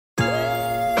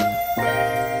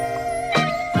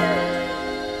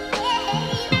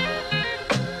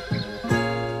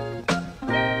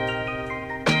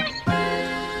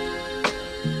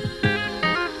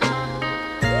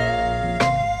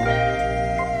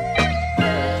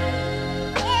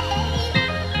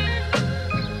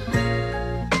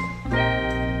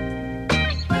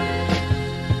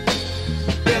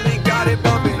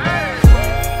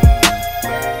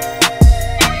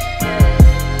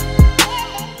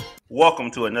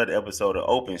Welcome to another episode of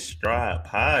Open Stride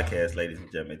Podcast, ladies and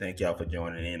gentlemen. Thank y'all for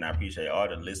joining in. I appreciate all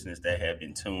the listeners that have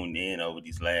been tuned in over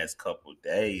these last couple of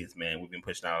days, man. We've been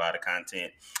pushing out a lot of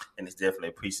content, and it's definitely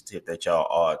appreciative that y'all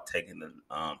are taking the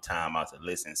time out to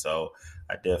listen. So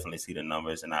I definitely see the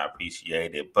numbers, and I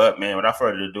appreciate it. But, man, without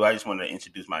further ado, I just want to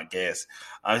introduce my guest.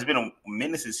 It's been a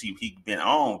minute since he's been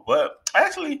on, but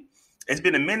actually – it's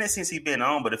been a minute since he's been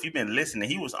on, but if you've been listening,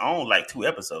 he was on like 2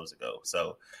 episodes ago.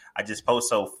 So I just post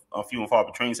so a few and far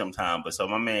between sometimes. But so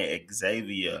my man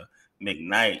Xavier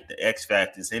McKnight, the X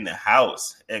Factor's in the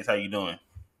house. X, how you doing?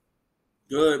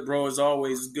 Good, bro. As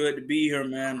always, it's good to be here,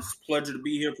 man. It's a pleasure to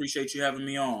be here. Appreciate you having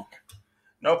me on.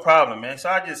 No problem, man. So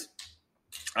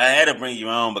I had to bring you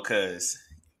on because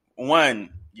one,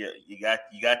 you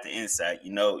got the insight.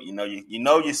 You know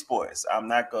your sports. I'm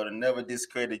not going to never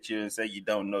discredit you and say you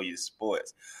don't know your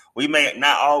sports. We may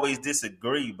not always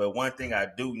disagree, but one thing I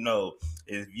do know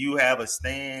is if you have a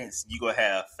stance, you gonna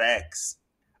have facts,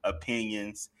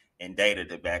 opinions, and data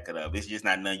to back it up. It's just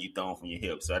not nothing you throwing from your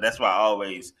hip. So that's why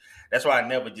I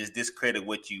never just discredit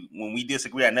what you. When we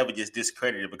disagree, I never just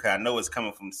discredit it because I know it's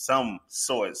coming from some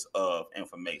source of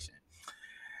information.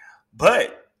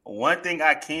 But one thing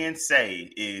I can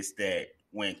say is that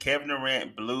when Kevin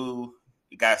Durant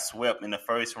got swept in the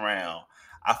first round,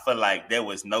 I feel like there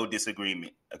was no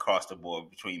disagreement across the board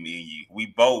between me and you. We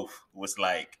both was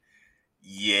like,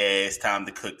 yeah, it's time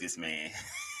to cook this man.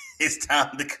 It's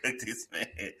time to cook this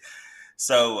man.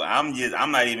 So I'm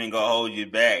not even gonna hold you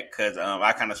back because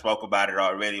I kind of spoke about it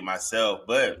already myself,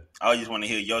 but I just want to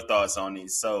hear your thoughts on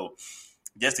it. So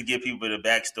just to give people the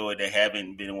backstory that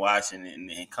haven't been watching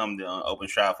and come to Open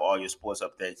Stride for all your sports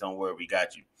updates, don't worry, we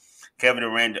got you. Kevin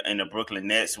Durant and the Brooklyn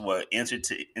Nets were entered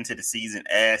into the season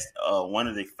as one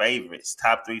of the favorites,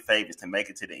 top 3 favorites to make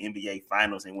it to the NBA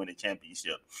Finals and win the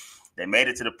championship. They made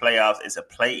it to the playoffs. It's a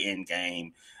play-in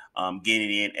game,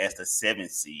 getting in as the 7th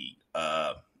seed.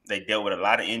 They dealt with a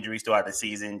lot of injuries throughout the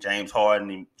season. James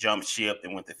Harden jumped ship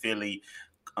and went to Philly.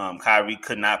 Kyrie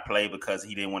could not play because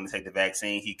he didn't want to take the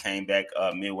vaccine. He came back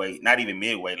midway, not even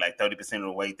midway, like 30% of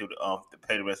the way through to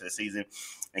play the rest of the season.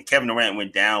 And Kevin Durant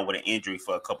went down with an injury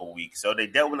for a couple of weeks. So they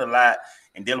dealt with a lot,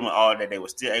 and dealing with all that, they were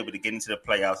still able to get into the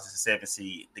playoffs as a 7th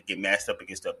seed to get matched up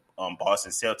against the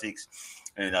Boston Celtics.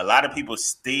 And a lot of people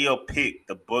still pick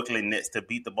the Brooklyn Nets to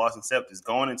beat the Boston Celtics.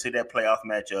 Going into that playoff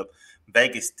matchup,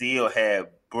 Vegas still had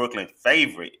Brooklyn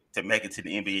favorite to make it to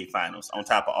the NBA Finals on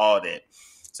top of all that.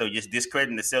 So just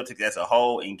discrediting the Celtics as a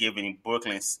whole and giving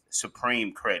Brooklyn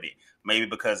supreme credit. Maybe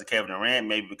because of Kevin Durant,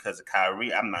 maybe because of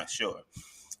Kyrie. I'm not sure.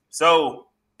 So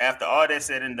after all that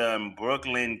said and done,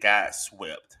 Brooklyn got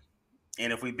swept.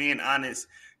 And if we're being honest,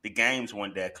 the games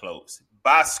weren't that close.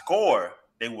 By score,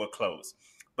 they were close.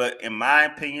 But in my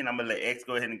opinion, I'm going to let X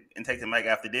go ahead and take the mic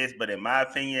after this. But in my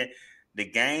opinion, the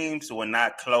games were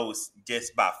not close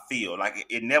just by feel. Like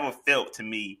it never felt to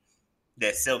me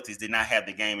that Celtics did not have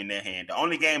the game in their hand. The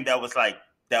only game that was like,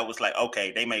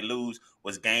 okay, they may lose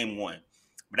was game 1.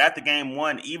 But after game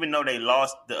 1, even though they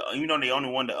only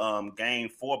won the game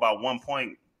 4 by 1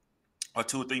 point or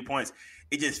 2 or 3 points,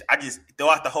 I just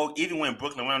throughout the whole, even when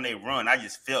Brooklyn went on their run, I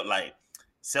just felt like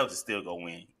Celtics still go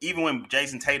win. Even when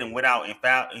Jason Tatum went out and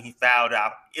he fouled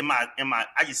out,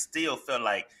 I just still felt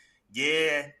like,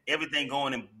 yeah, everything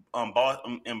going in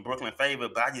Boston in Brooklyn favor,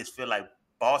 but I just feel like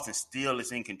Boston still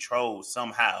is in control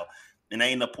somehow, and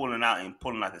they end up pulling out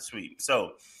the sweep.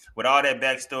 So, with all that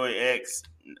backstory, X,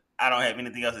 I don't have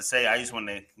anything else to say. I just want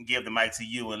to give the mic to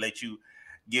you and let you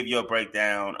give your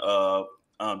breakdown of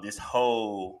this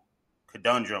whole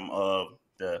conundrum of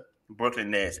the Brooklyn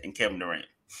Nets and Kevin Durant.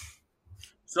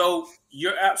 So,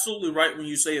 you're absolutely right when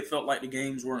you say it felt like the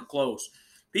games weren't close.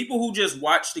 People who just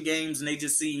watch the games and they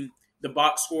just see the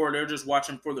box score, they're just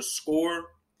watching for the score.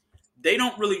 They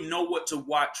don't really know what to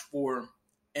watch for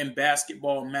in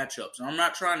basketball matchups. And I'm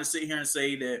not trying to sit here and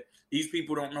say that these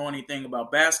people don't know anything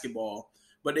about basketball,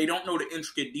 but they don't know the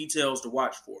intricate details to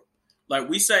watch for. Like,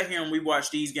 we sat here and we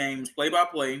watched these games play by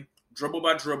play, dribble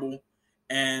by dribble,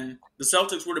 and the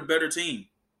Celtics were the better team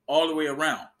all the way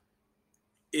around.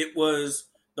 It was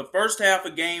the first half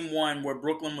of game 1 where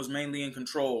Brooklyn was mainly in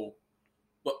control.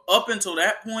 But up until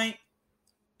that point,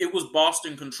 it was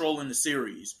Boston controlling the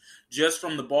series. Just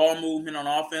from the ball movement on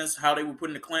offense, how they were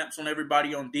putting the clamps on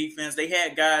everybody on defense. They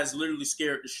had guys literally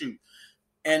scared to shoot.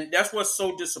 And that's what's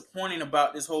so disappointing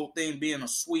about this whole thing being a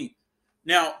sweep.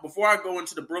 Now, before I go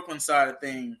into the Brooklyn side of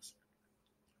things,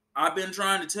 I've been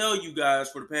trying to tell you guys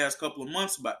for the past couple of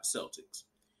months about the Celtics.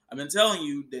 I've been telling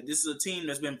you that this is a team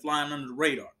that's been flying under the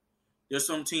radar. They're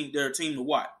a team to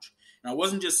watch. And I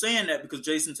wasn't just saying that because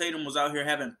Jason Tatum was out here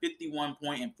having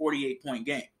 51-point and 48-point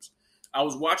games. I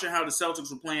was watching how the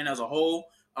Celtics were playing as a whole.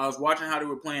 I was watching how they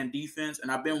were playing defense, and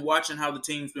I've been watching how the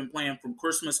team's been playing from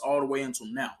Christmas all the way until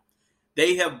now.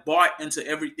 They have bought into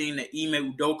everything that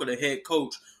Ime Udoka, the head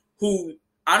coach, who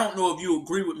I don't know if you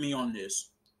agree with me on this.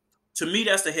 To me,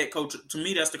 that's the head coach. To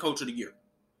me, that's the coach of the year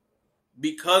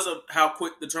because of how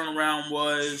quick the turnaround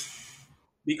was.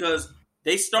 Because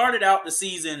they started out the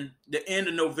season the end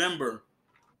of November.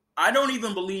 I don't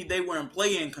even believe they were in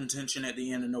play-in contention at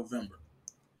the end of November.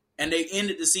 And they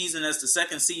ended the season as the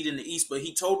second seed in the East, but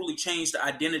he totally changed the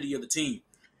identity of the team.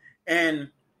 And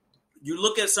you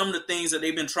look at some of the things that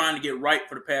they've been trying to get right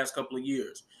for the past couple of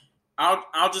years.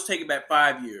 I'll just take it back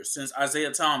 5 years since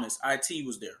Isaiah Thomas, IT,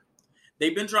 was there.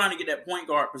 They've been trying to get that point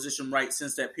guard position right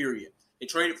since that period. They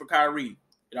traded for Kyrie.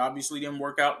 It obviously didn't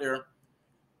work out there.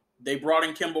 They brought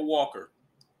in Kemba Walker.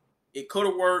 It could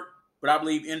have worked, but I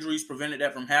believe injuries prevented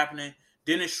that from happening.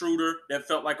 Dennis Schroeder, that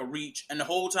felt like a reach. And the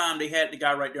whole time they had the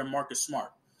guy right there, Marcus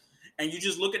Smart. And you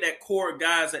just look at that core of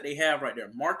guys that they have right there.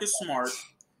 Marcus Smart,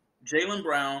 Jaylen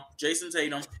Brown, Jason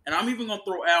Tatum, and I'm even going to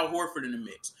throw Al Horford in the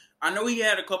mix. I know he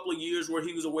had a couple of years where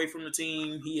he was away from the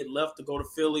team. He had left to go to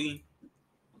Philly,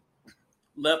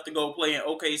 left to go play in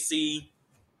OKC,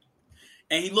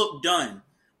 and he looked done.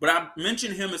 But I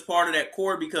mentioned him as part of that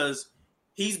core because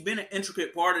he's been an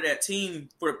intricate part of that team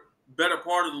for the better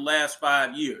part of the last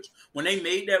 5 years. When they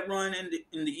made that run in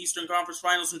the Eastern Conference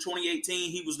Finals in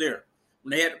 2018, he was there.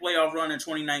 When they had the playoff run in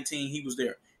 2019, he was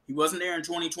there. He wasn't there in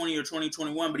 2020 or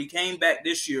 2021, but he came back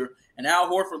this year, and Al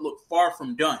Horford looked far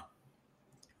from done.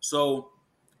 So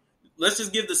let's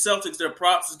just give the Celtics their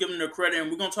props. Let's give them their credit, and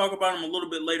we're going to talk about them a little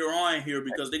bit later on here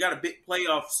because they got a big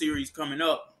playoff series coming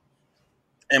up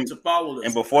to follow this.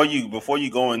 And before you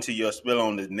go into your spill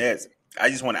on the Nets, I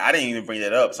didn't even bring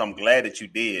that up, so I'm glad that you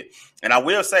did. And I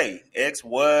will say, X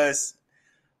was,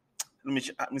 let me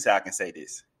see how I can say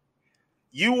this.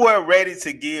 You were ready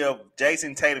to give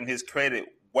Jason Tatum his credit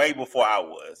way before I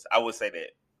was. I would say that.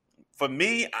 For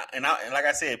me, and like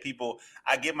I said, people,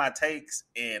 I give my takes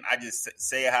and I just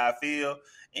say how I feel.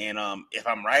 And if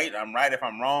I'm right, I'm right. If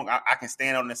I'm wrong, I can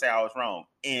stand on and say I was wrong.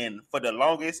 And for the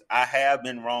longest, I have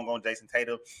been wrong on Jason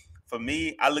Tatum. For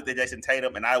me, I looked at Jason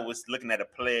Tatum and I was looking at a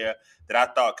player that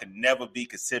I thought could never be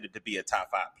considered to be a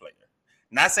top 5 player.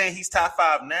 Not saying he's top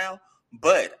 5 now,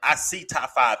 but I see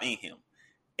top 5 in him.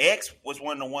 X was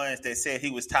one of the ones that said he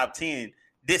was top 10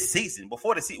 this season.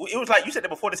 Before the season, it was like you said that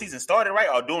before the season started, right?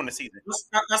 Or during the season?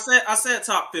 I said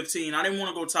top 15. I didn't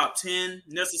want to go top 10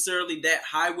 necessarily that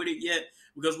high with it yet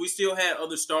because we still had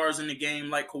other stars in the game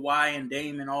like Kawhi and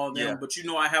Dame and all of them. Yeah. But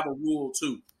I have a rule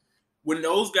too. When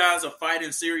those guys are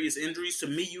fighting serious injuries, to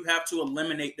me, you have to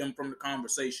eliminate them from the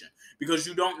conversation because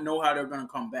you don't know how they're going to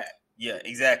come back. Yeah,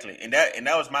 exactly. And that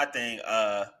was my thing.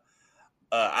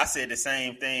 I said the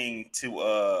same thing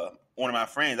to one of my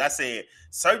friends. I said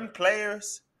certain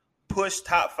players push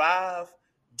top 5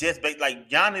 just like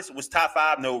Giannis was top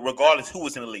 5, no, regardless who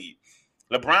was in the league.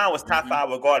 LeBron was top 5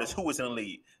 regardless who was in the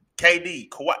league. KD,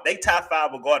 Kawhi, they top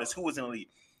 5 regardless who was in the league.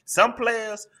 Some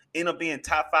players end up being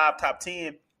top 5, top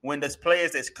 10 when the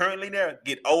players that's currently there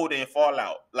get older and fall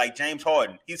out. Like James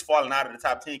Harden, he's falling out of the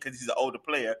top 10 because he's an older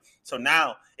player. So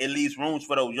now it leaves rooms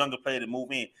for those younger players to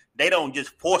move in. They don't just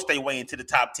force their way into the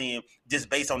top 10 just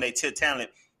based on their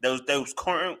talent. Those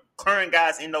current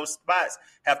guys in those spots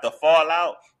have to fall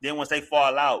out. Then once they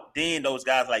fall out, then those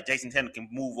guys like Jason Tatum can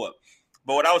move up.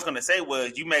 But what I was going to say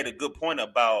was you made a good point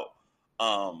about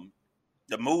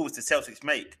the moves the Celtics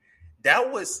make.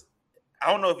 That was,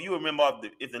 I don't know if you remember,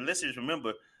 if the listeners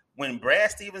remember, when Brad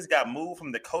Stevens got moved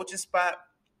from the coaching spot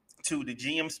to the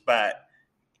GM spot,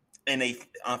 and they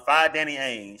fired Danny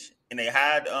Ainge, and they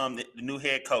hired the new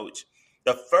head coach,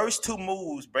 the first 2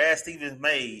 moves Brad Stevens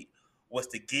made was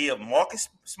to give Marcus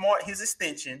Smart his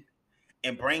extension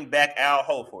and bring back Al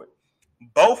Horford.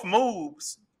 Both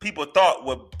moves people thought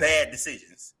were bad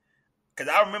decisions.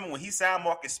 Because I remember when he signed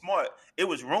Marcus Smart, it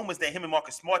was rumors that him and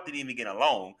Marcus Smart didn't even get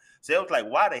along. So it was like,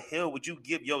 why the hell would you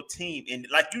give your team? And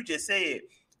like you just said,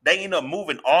 they end up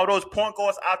moving all those point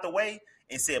guards out the way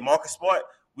and said, Marcus Smart,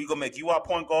 we're going to make you our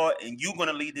point guard, and you're going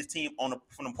to lead this team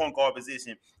from the point guard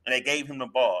position. And they gave him the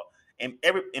ball.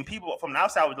 And people from the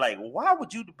outside was like, why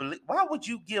would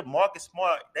you give Marcus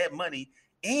Smart that money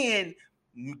and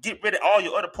get rid of all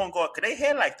your other point guards? Because they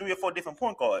had like 3 or 4 different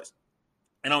point guards.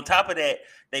 And on top of that,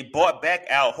 they brought back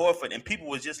Al Horford, and people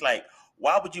was just like,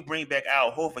 why would you bring back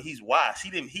Al Horford? He's washed.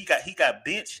 He got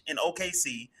benched in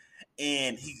OKC,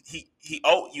 and you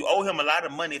owe him a lot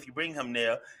of money if you bring him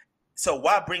there. So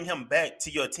why bring him back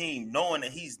to your team knowing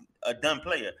that he's a done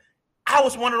player? I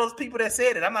was one of those people that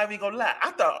said it. I'm not even gonna lie.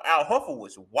 I thought Al Horford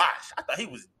was washed. I thought he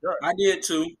was done. I did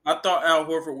too. I thought Al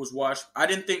Horford was washed. I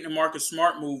didn't think the Marcus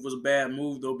Smart move was a bad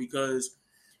move though, because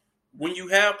when you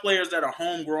have players that are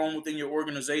homegrown within your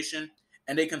organization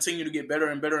and they continue to get better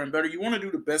and better and better, you want to do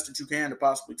the best that you can to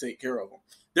possibly take care of them.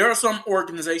 There are some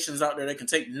organizations out there that can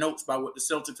take notes by what the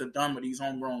Celtics have done with these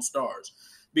homegrown stars.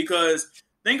 Because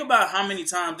think about how many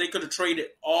times they could have traded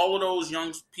all of those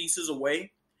young pieces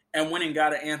away and went and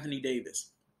got an Anthony Davis,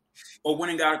 or went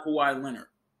and got a Kawhi Leonard,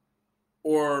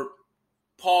 or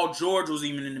Paul George was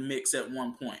even in the mix at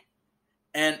one point.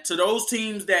 And to those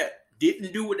teams that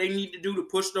didn't do what they need to do to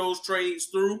push those trades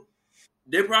through,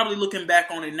 they're probably looking back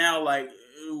on it now like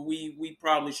we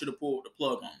probably should have pulled the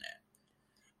plug on that.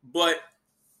 But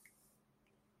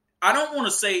I don't want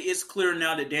to say it's clear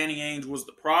now that Danny Ainge was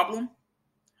the problem.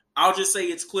 I'll just say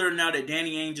it's clear now that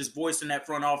Danny Ainge's voice in that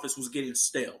front office was getting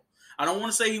stale. I don't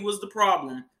want to say he was the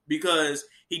problem, because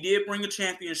he did bring a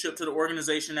championship to the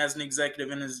organization as an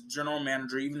executive and as general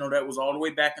manager, even though that was all the way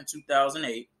back in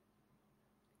 2008.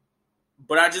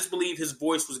 But I just believe his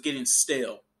voice was getting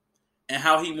stale and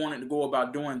how he wanted to go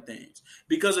about doing things.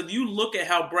 Because if you look at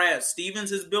how Brad Stevens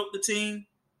has built the team,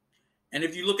 and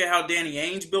if you look at how Danny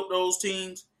Ainge built those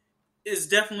teams, it's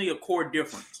definitely a core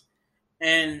difference.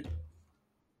 And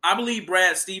I believe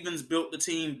Brad Stevens built the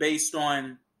team based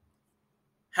on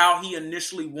how he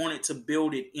initially wanted to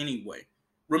build it anyway.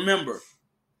 Remember,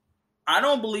 I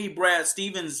don't believe Brad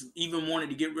Stevens even wanted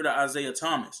to get rid of Isaiah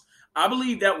Thomas. I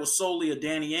believe that was solely a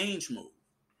Danny Ainge move.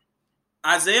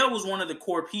 Isaiah was one of the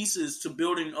core pieces to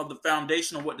building of the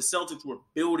foundation of what the Celtics were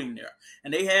building there.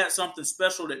 And they had something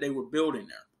special that they were building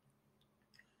there.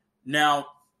 Now,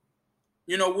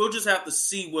 we'll just have to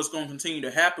see what's going to continue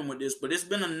to happen with this, but it's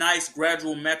been a nice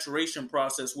gradual maturation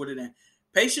process with it, and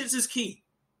patience is key.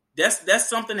 That's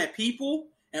something that people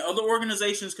and other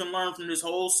organizations can learn from this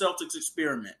whole Celtics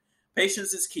experiment.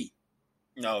 Patience is key.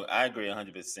 No, I agree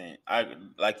 100%.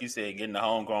 Like you said, getting the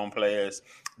homegrown players,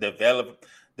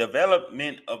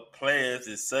 development of players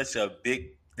is such a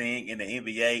big thing in the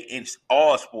NBA, in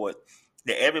all sports,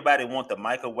 that everybody wants the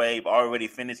microwave, already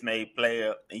finished made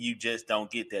player, and you just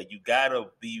don't get that. You gotta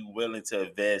be willing to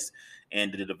invest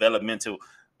in the developmental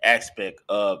aspect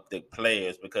of the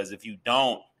players, because if you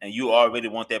don't, and you already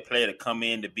want that player to come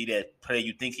in to be that player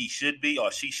you think he should be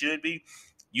or she should be,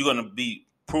 you're gonna be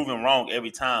proven wrong every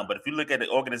time. But if you look at the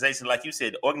organizations, like you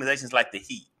said, organizations like the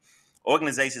Heat,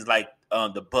 organizations like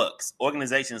the Bucks,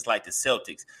 organizations like the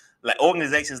Celtics, like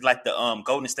organizations like the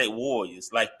Golden State Warriors,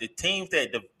 like the teams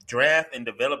that draft and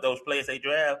develop those players they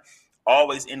draft,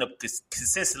 always end up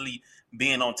consistently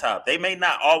being on top. They may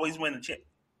not always win the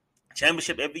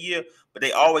championship every year, but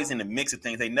they always in the mix of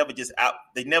things. They never just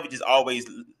always.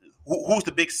 Who's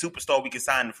the big superstar we can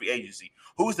sign in free agency?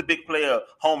 Who's the big player,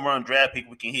 home run draft pick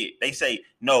we can hit? They say,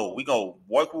 no, we go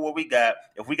work with what we got.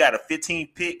 If we got a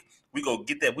 15th pick, we go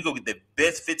get that. We go get the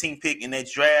best 15th pick in that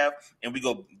draft, and we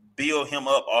go build him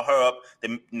up or her up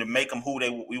to make them who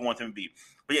we want them to be.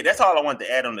 But yeah, that's all I wanted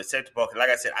to add on the sector ball. Like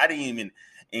I said, I didn't even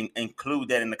include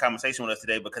that in the conversation with us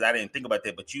today because I didn't think about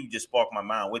that. But you just sparked my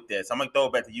mind with that. So I'm gonna throw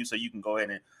it back to you so you can go ahead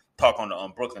and talk on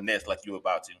the Brooklyn Nets like you were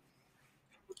about to.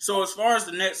 So as far as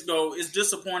the Nets go, it's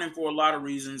disappointing for a lot of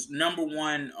reasons. Number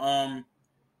one,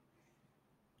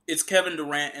 it's Kevin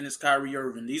Durant and it's Kyrie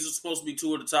Irving. These are supposed to be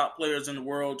two of the top players in the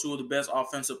world, two of the best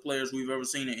offensive players we've ever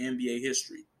seen in NBA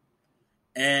history.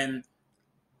 And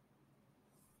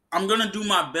I'm going to do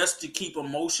my best to keep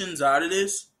emotions out of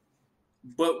this.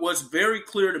 But what's very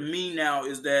clear to me now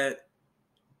is that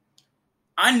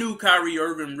I knew Kyrie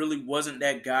Irving really wasn't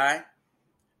that guy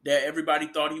that everybody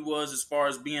thought he was as far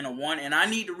as being a one. And I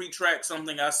need to retract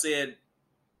something I said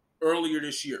earlier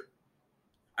this year.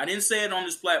 I didn't say it on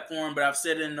this platform, but I've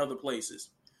said it in other places.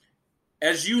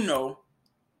 As you know,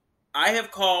 I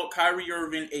have called Kyrie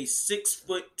Irving a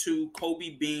 6'2"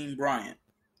 Kobe Bean Bryant.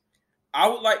 I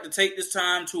would like to take this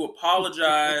time to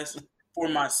apologize for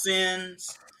my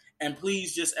sins and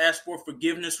please just ask for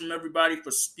forgiveness from everybody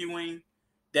for spewing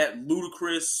that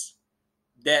ludicrous,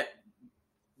 that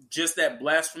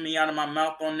blasphemy out of my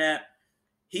mouth on that.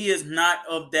 He is not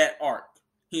of that arc.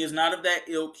 He is not of that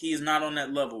ilk. He is not on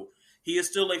that level. He is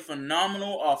still a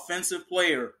phenomenal offensive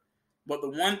player. But the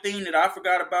one thing that I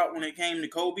forgot about when it came to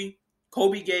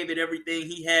Kobe gave it everything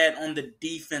he had on the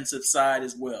defensive side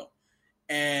as well.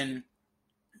 And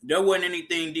there wasn't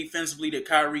anything defensively that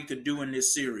Kyrie could do in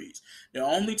this series. The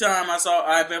only time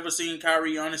I've ever seen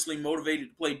Kyrie honestly motivated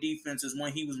to play defense is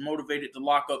when he was motivated to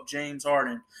lock up James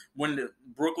Harden when the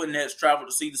Brooklyn Nets traveled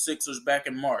to see the Sixers back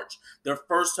in March. Their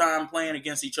first time playing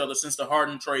against each other since the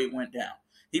Harden trade went down.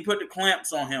 He put the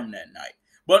clamps on him that night.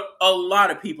 But a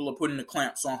lot of people are putting the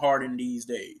clamps on Harden these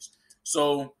days.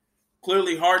 So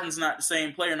clearly Harden's not the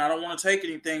same player, and I don't want to take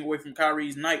anything away from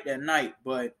Kyrie's night that night,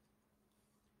 but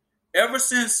ever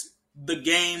since the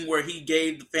game where he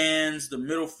gave the fans the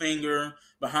middle finger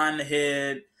behind the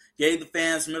head, gave the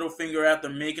fans middle finger after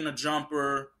making a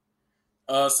jumper,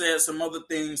 said some other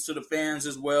things to the fans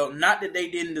as well. Not that they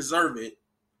didn't deserve it,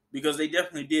 because they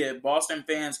definitely did. Boston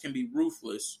fans can be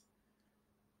ruthless.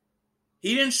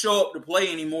 He didn't show up to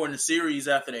play anymore in the series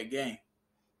after that game.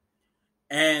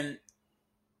 And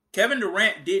Kevin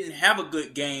Durant didn't have a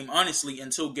good game, honestly,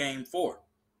 until game 4.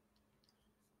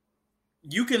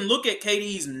 You can look at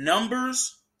KD's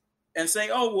numbers and say,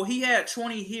 oh, well, he had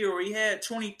 20 here, or he had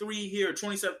 23 here,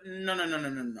 27.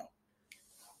 No.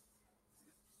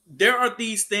 There are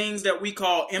these things that we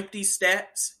call empty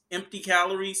stats, empty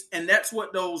calories, and that's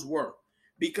what those were.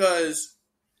 Because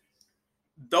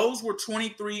those were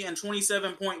 23 and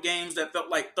 27-point games that felt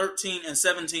like 13 and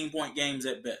 17-point games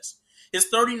at best. His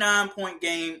 39-point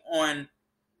game on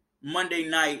Monday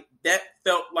night, that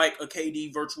felt like a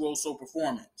KD virtuoso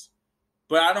performance.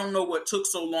 But I don't know what took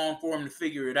so long for him to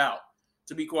figure it out,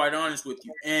 to be quite honest with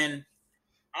you. And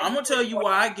I'm going to tell you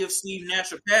why I give Steve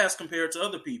Nash a pass compared to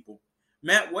other people.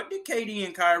 Matt, what did KD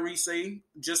and Kyrie say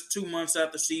just 2 months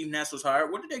after Steve Nash was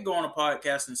hired? What did they go on a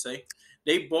podcast and say?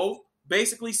 They both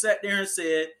basically sat there and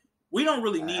said, we don't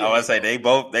really need I would say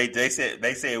they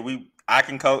said I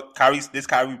can coach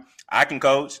Kyrie, I can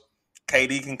coach,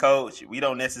 KD can coach. We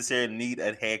don't necessarily need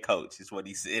a head coach, is what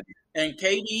he said. And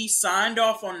KD signed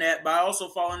off on that by also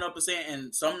following up and saying,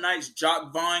 and some nights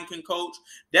Jock Vaughn can coach.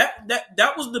 That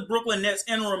was the Brooklyn Nets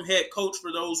interim head coach,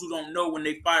 for those who don't know, when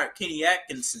they fired Kenny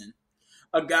Atkinson,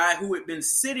 a guy who had been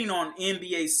sitting on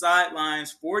NBA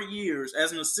sidelines for years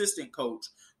as an assistant coach,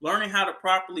 learning how to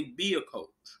properly be a coach.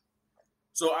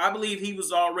 So I believe he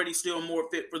was already still more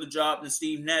fit for the job than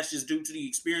Steve Nash, just due to the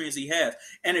experience he has.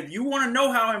 And if you want to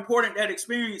know how important that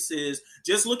experience is,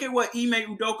 just look at what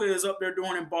Ime Udoka is up there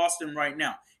doing in Boston right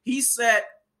now. He sat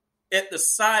at the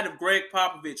side of Greg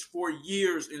Popovich for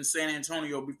years in San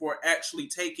Antonio before actually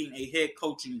taking a head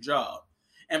coaching job,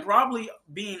 and probably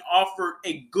being offered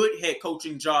a good head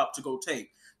coaching job to go take,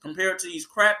 compared to these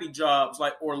crappy jobs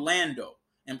like Orlando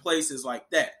and places like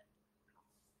that.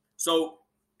 So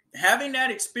having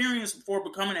that experience before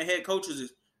becoming a head coach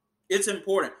it's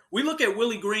important. We look at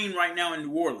Willie Green right now in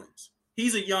New Orleans.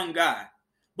 He's a young guy.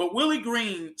 But Willie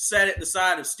Green sat at the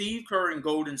side of Steve Kerr in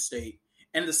Golden State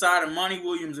and the side of Monty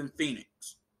Williams in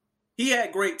Phoenix. He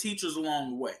had great teachers along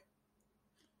the way.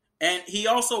 And he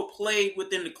also played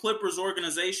within the Clippers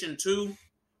organization too,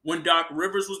 when Doc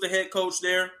Rivers was the head coach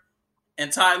there.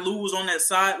 And Ty Lue was on that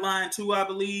sideline too, I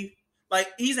believe. Like,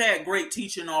 he's had great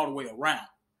teaching all the way around.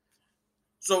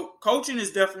 So coaching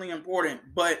is definitely important,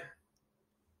 but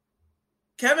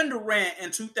Kevin Durant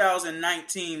in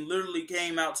 2019 literally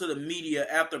came out to the media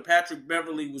after Patrick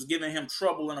Beverley was giving him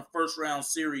trouble in a first-round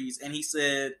series, and he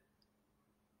said,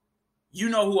 you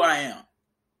know who I am.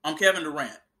 I'm Kevin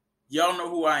Durant. Y'all know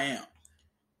who I am.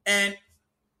 And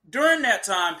during that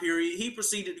time period, he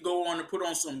proceeded to go on to put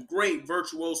on some great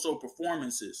virtuoso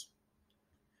performances.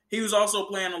 He was also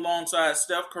playing alongside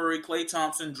Steph Curry, Klay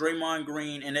Thompson, Draymond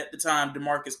Green, and at the time,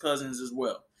 DeMarcus Cousins as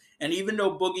well. And even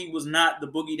though Boogie was not the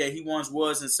Boogie that he once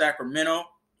was in Sacramento,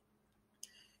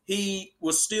 he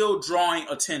was still drawing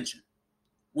attention.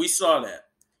 We saw that.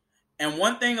 And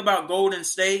one thing about Golden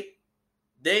State,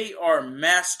 they are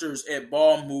masters at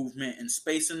ball movement and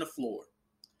spacing the floor.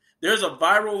 There's a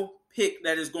viral pic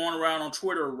that is going around on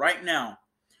Twitter right now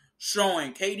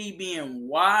showing KD being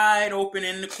wide open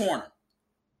in the corner,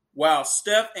 while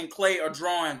Steph and Klay are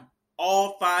drawing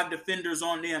all 5 defenders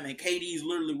on them, and KD's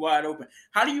literally wide open.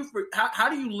 How do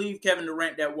you leave Kevin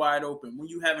Durant that wide open when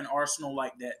you have an arsenal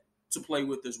like that to play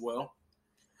with as well?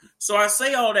 So I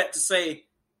say all that to say,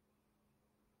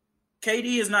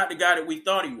 KD is not the guy that we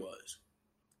thought he was.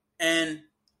 And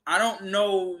I don't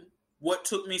know what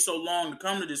took me so long to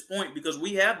come to this point, because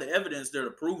we have the evidence there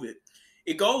to prove it.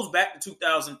 It goes back to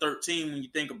 2013 when you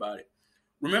think about it.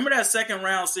 Remember that second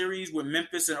round series with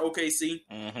Memphis and OKC?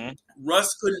 Mm-hmm.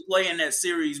 Russ couldn't play in that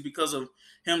series because of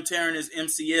him tearing his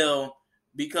MCL,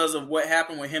 because of what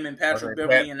happened with him and Patrick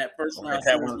Beverley in that first round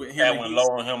series with him. That went low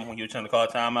on him when you were trying to call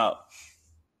timeout.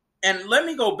 And let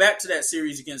me go back to that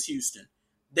series against Houston.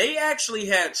 They actually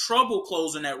had trouble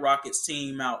closing that Rockets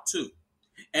team out too.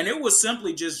 And it was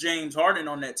simply just James Harden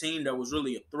on that team that was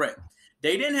really a threat.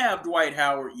 They didn't have Dwight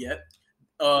Howard yet.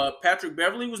 Patrick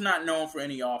Beverley was not known for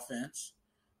any offense.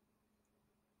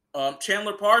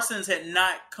 Chandler Parsons had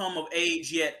not come of age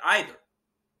yet either.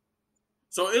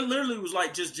 So it literally was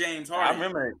like just James Harden. I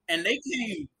remember it. And they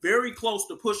came very close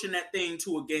to pushing that thing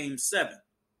to a game 7.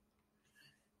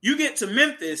 You get to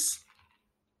Memphis,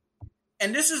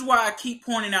 and this is why I keep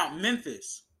pointing out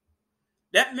Memphis.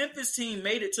 That Memphis team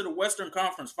made it to the Western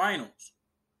Conference Finals.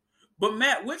 But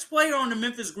Matt, which player on the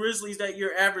Memphis Grizzlies that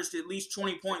year averaged at least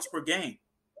 20 points per game?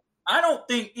 I don't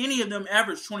think any of them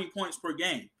averaged 20 points per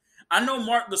game. I know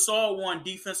Marc Gasol won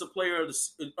Defensive Player of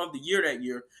the Year that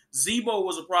year. Z-Bo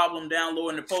was a problem down low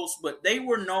in the post, but they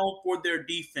were known for their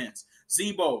defense.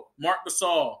 Z-Bo, Marc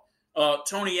Gasol,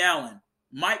 Tony Allen.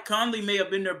 Mike Conley may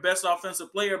have been their best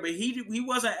offensive player, but he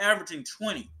wasn't averaging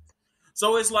 20.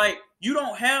 So it's like you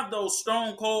don't have those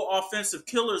stone cold offensive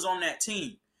killers on that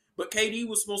team. But KD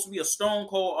was supposed to be a stone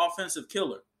cold offensive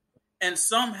killer. And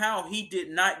somehow he did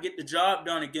not get the job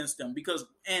done against them.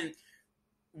 And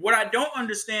what I don't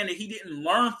understand that he didn't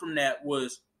learn from that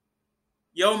was,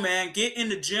 yo, man, get in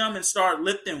the gym and start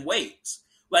lifting weights.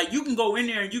 Like, you can go in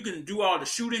there and you can do all the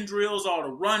shooting drills, all the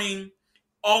running,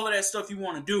 all of that stuff you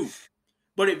want to do.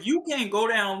 But if you can't go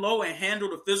down low and handle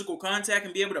the physical contact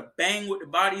and be able to bang with the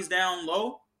bodies down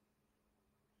low,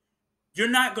 you're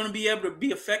not going to be able to be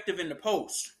effective in the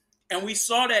post. And we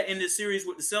saw that in this series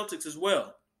with the Celtics as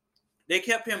well. They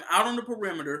kept him out on the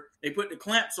perimeter. They put the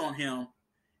clamps on him.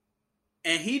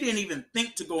 And he didn't even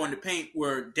think to go in the paint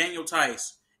where Daniel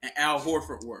Tice and Al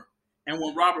Horford were. And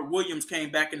when Robert Williams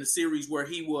came back in the series where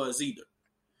he was either.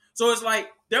 So it's like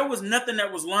there was nothing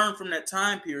that was learned from that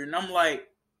time period. And I'm like,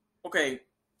 okay,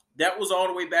 that was all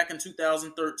the way back in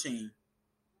 2013.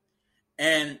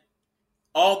 And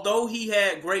although he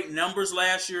had great numbers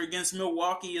last year against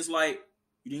Milwaukee, it's like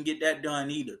you didn't get that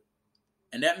done either.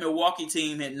 And that Milwaukee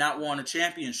team had not won a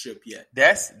championship yet.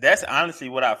 That's honestly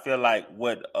what I feel like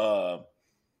what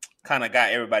kind of got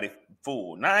everybody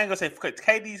fooled. Now, I ain't going to say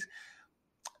KD's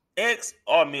X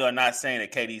or me are not saying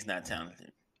that KD's not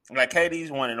talented. Like,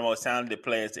 KD's one of the most talented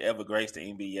players to ever grace the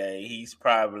NBA. He's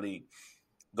probably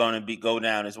going to go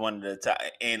down as one of the top.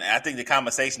 And I think the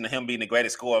conversation of him being the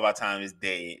greatest scorer of our time is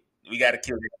dead. We got to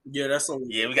kill it. Yeah, that's so.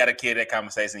 Yeah, we got to kill that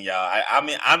conversation, y'all. I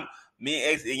mean, I'm me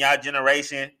and X in y'all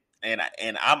generation, and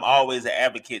I'm always an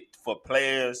advocate for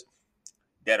players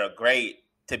that are great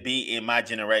to be in my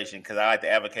generation because I like to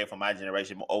advocate for my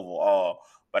generation overall.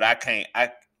 But I can't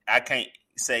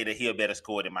say that he'll better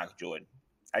score than Michael Jordan.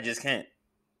 I just can't.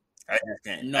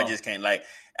 No. I just can't. Like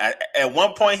at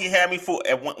one point, he had me fooled.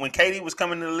 When KD was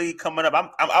coming to the league, coming up,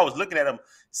 I was looking at him,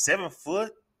 7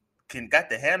 foot, got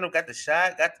the handle, got the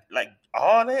shot, got like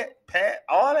all that,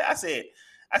 all that.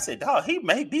 I said, dog, he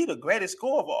may be the greatest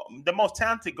scorer of all, the most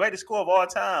talented, greatest scorer of all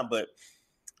time. But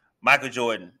Michael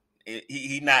Jordan,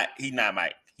 he not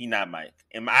Mike. He not Mike.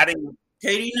 And I didn't.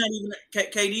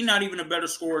 KD not even a better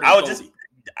scorer than Kobe.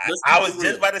 I was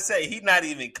just about to say he's not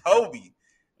even Kobe.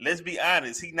 Let's be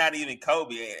honest, he's not even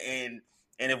Kobe. And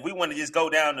if we want to just go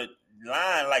down the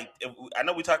line, like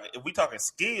if we talking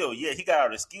skill, yeah, he got all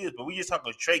the skills, but we just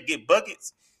talking straight get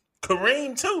buckets.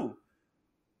 Kareem too.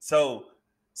 So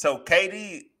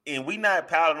KD, and we not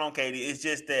piling on KD. It's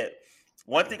just that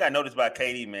one thing I noticed about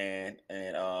KD, man,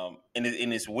 and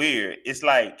it's weird. It's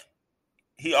like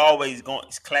he always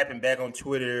clapping back on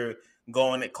Twitter,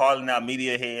 calling out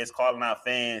media heads, calling out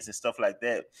fans and stuff like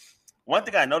that. One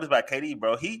thing I noticed about KD,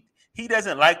 bro, he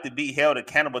doesn't like to be held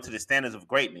accountable to the standards of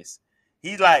greatness.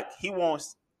 He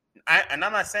wants, and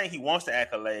I'm not saying he wants the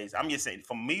accolades. I'm just saying,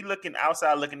 from me looking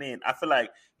outside, looking in, I feel like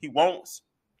he wants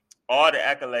all the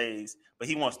accolades, but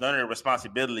he wants none of the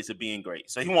responsibilities of being great.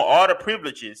 So he wants all the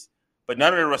privileges, but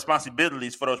none of the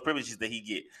responsibilities for those privileges that he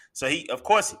get. So he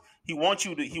wants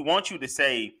you to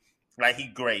say, like, he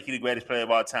great. He the greatest player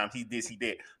of all time. He this, he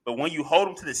that. But when you hold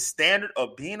him to the standard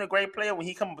of being a great player, when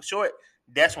he comes up short,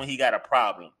 that's when he got a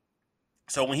problem.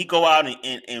 So when he go out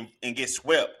and get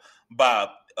swept by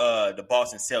the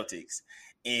Boston Celtics,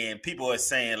 and people are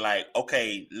saying, like,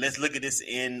 okay, let's look at this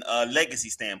in a legacy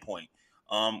standpoint.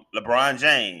 LeBron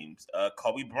James,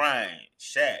 Kobe Bryant,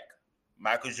 Shaq,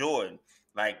 Michael Jordan,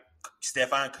 like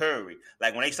Stephen Curry.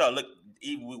 Like, when they start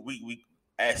we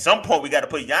at some point we got to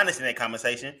put Giannis in that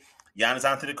conversation. Giannis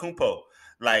Antetokounmpo.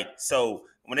 Like, so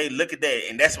when they look at that,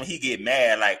 and that's when he get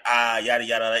mad, like, yada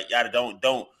yada yada,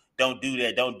 don't do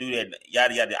that,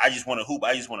 yada yada. I just want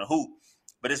to hoop.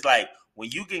 But it's like when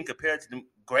you getting compared to the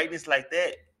greatness like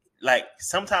that, like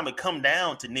sometimes it come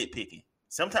down to nitpicking.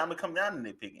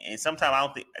 And sometimes I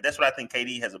don't think that's what I think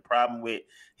KD has a problem with.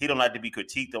 He don't like to be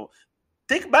critiqued.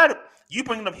 Think about it. You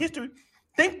bringing up history.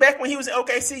 Think back when he was in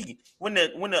OKC, when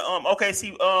the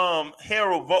OKC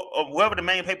Herald, whoever the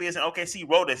main paper is in OKC,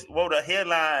 wrote a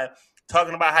headline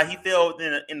talking about how he failed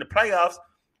in the playoffs.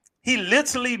 He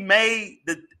literally made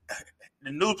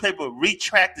the newspaper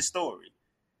retract the story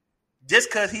just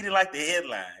because he didn't like the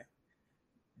headline.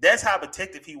 That's how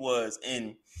protective he was,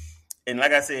 and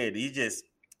like I said,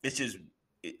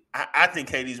 I think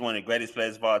KD's one of the greatest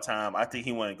players of all time. I think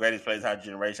he's one of the greatest players of our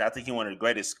generation. I think he's one of the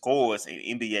greatest scorers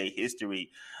in NBA history.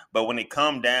 But when it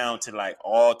comes down to like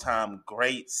all-time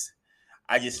greats,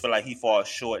 I just feel like he falls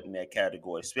short in that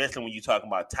category, especially when you're talking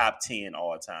about top 10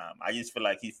 all time. I just feel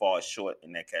like he falls short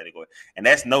in that category. And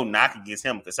that's no knock against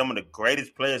him because some of the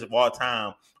greatest players of all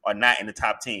time are not in the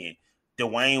top 10.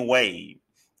 Dwayne Wade,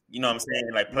 you know what I'm saying?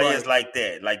 Like players like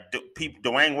that. Like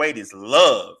Dwayne Wade is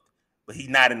loved, but he's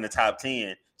not in the top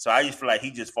 10. So I just feel like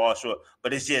he just falls short.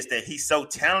 But it's just that he's so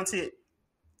talented,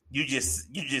 you just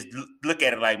look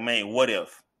at it like, man, what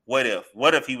if? What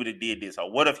if he would have did this?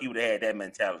 Or what if he would have had that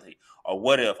mentality? Or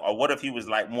what if he was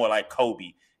like more like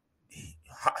Kobe?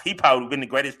 He probably would have been the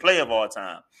greatest player of all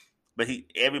time. But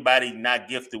everybody not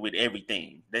gifted with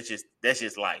everything. That's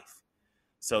just life.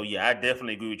 So yeah, I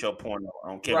definitely agree with your point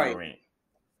on Kevin Durant.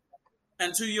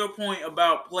 And to your point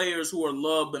about players who are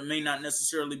loved but may not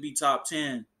necessarily be top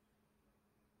 10,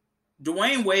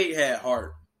 Dwayne Wade had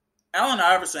heart. Allen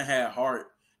Iverson had heart.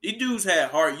 These dudes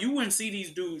had heart. You wouldn't see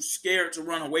these dudes scared to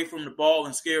run away from the ball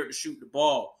and scared to shoot the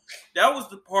ball. That was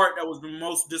the part that was the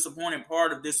most disappointing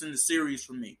part of this in the series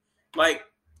for me. Like,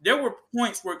 there were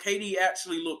points where KD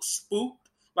actually looked spooked,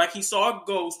 like he saw a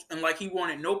ghost and like he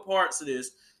wanted no parts of this.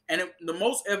 And the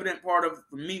most evident part of it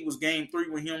for me was Game 3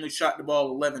 when he only shot the ball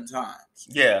 11 times.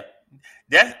 Yeah,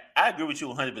 I agree with you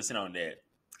 100% on that.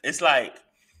 It's like,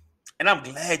 and I'm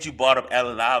glad you brought up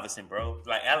Allen Iverson, bro.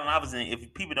 Like Allen Iverson,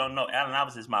 if people don't know, Allen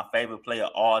Iverson is my favorite player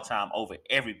all time over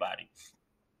everybody.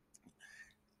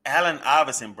 Allen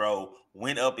Iverson, bro,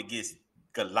 went up against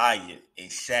Goliath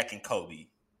and Shaq and Kobe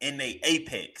in their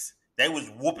apex. They was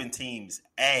whooping teams'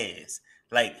 ass.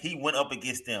 Like he went up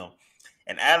against them.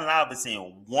 And Allen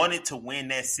Iverson wanted to win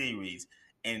that series.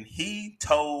 And he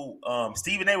told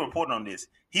Stephen A. reported on this.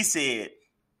 He said,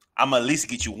 I'm going to at least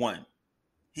get you one.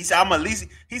 He said, I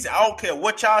don't care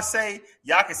what y'all say.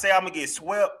 Y'all can say I'm going to get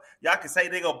swept. Y'all can say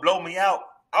they're going to blow me out.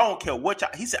 I don't care what y'all.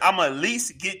 He said, I'm going to at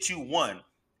least get you one.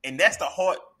 And that's the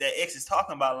heart that X is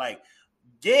talking about. Like,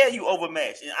 yeah, you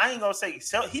overmatched. And I ain't going to say,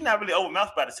 he's not really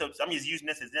overmatched by the Celtics. I'm just using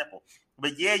this example.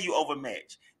 But yeah, you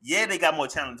overmatched. Yeah, they got more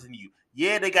talent than you.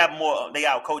 Yeah, they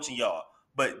out coaching y'all.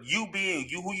 But you being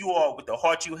who you are with the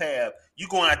heart you have, you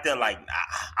going out there like,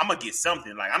 I'm going to get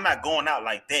something. Like, I'm not going out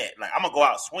like that. Like, I'm going to go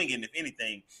out swinging, if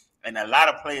anything. And a lot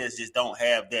of players just don't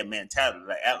have that mentality.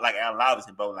 Like Allen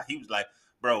Iverson, bro. Like, he was like,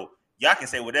 bro, y'all can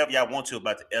say whatever y'all want to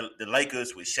about the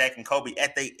Lakers with Shaq and Kobe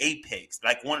at their apex.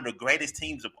 Like, one of the greatest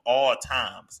teams of all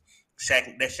times.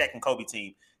 That Shaq and Kobe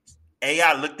team.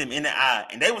 AI looked them in the eye,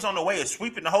 and they was on the way of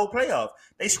sweeping the whole playoff.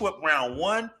 They swept round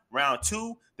 1, round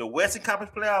 2, the Western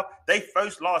Conference playoff. They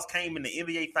first loss came in the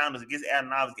NBA Finals against Allen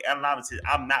Iverson. Allen Iverson said,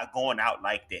 I'm not going out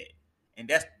like that. And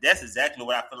that's exactly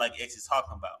what I feel like X is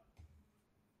talking about.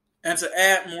 And to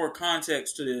add more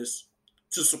context to this,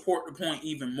 to support the point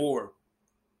even more,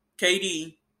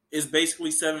 KD is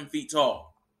basically 7 feet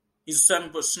tall. He's a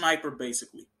 7-foot sniper,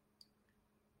 basically.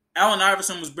 Allen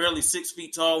Iverson was barely 6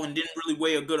 feet tall and didn't really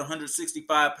weigh a good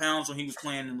 165 pounds when he was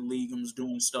playing in the league and was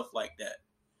doing stuff like that.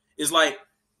 It's like,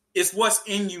 it's what's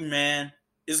in you, man.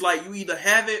 It's like you either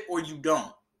have it or you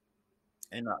don't.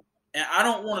 And I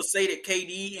don't want to say that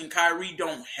KD and Kyrie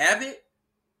don't have it,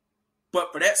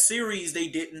 but for that series, they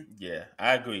didn't. Yeah,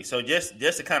 I agree. So just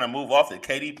to kind of move off the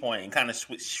KD point and kind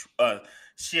of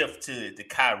shift to the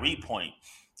Kyrie point.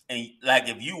 And like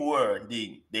if you were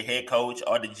the head coach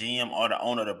or the GM or the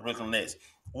owner of the Brooklyn Nets,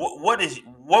 what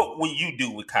will you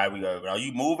do with Kyrie Irving? Are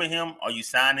you moving him? Are you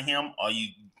signing him? Are you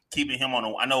keeping him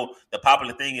on I know the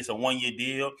popular thing is a 1-year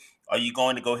deal. Are you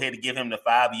going to go ahead and give him the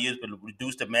 5 years but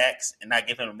reduce the max and not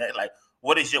give him that? Like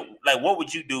what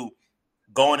would you do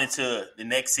going into the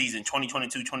next season,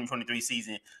 2022-2023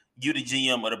 season? You the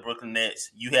GM of the Brooklyn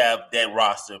Nets, you have that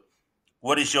roster.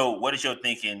 What is your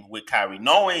thinking with Kyrie,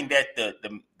 knowing that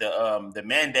the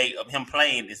mandate of him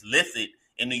playing is lifted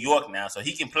in New York now, so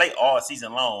he can play all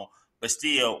season long, but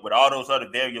still with all those other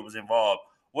variables involved,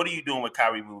 what are you doing with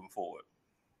Kyrie moving forward?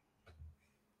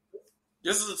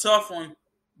 This is a tough one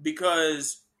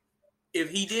because if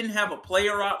he didn't have a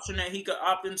player option that he could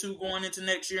opt into going into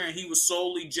next year, and he was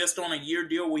solely just on a year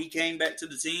deal where he came back to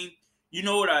the team, you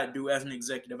know what I'd do as an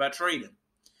executive? I'd trade him.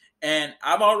 And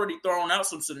I've already thrown out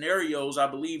some scenarios, I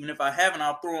believe, and if I haven't,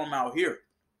 I'll throw them out here.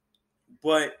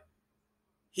 But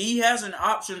he has an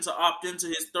option to opt into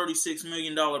his $36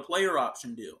 million player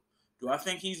option deal. Do I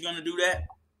think he's going to do that?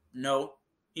 No.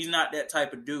 He's not that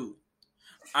type of dude.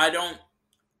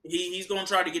 He's going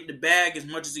to try to get the bag as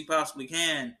much as he possibly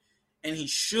can. and he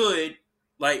should,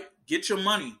 like, get your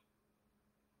money.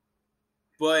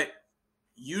 But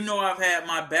I've had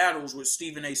my battles with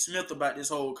Stephen A. Smith about this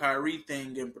whole Kyrie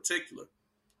thing in particular.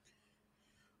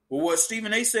 Well, what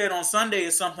Stephen A. said on Sunday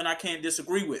is something I can't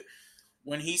disagree with.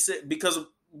 When he said, because of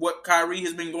what Kyrie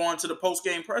has been going to the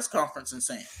post-game press conference and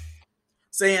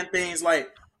saying things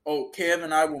like, "Oh, Kev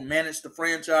and I will manage the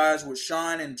franchise with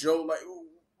Sean and Joe."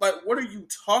 Like, what are you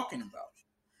talking about?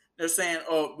 They're saying,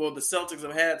 "Oh, well, the Celtics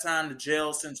have had time to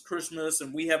gel since Christmas,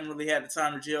 and we haven't really had the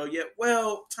time to gel yet."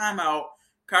 Well, time out,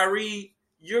 Kyrie.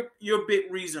 You're a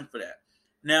big reason for that.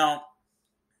 Now,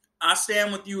 I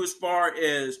stand with you as far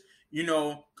as,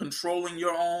 controlling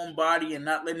your own body and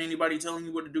not letting anybody telling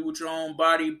you what to do with your own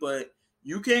body. But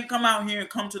you can't come out here and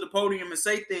come to the podium and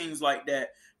say things like that,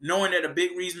 knowing that a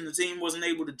big reason the team wasn't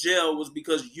able to gel was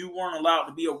because you weren't allowed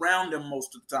to be around them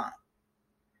most of the time.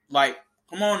 Like,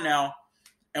 come on now.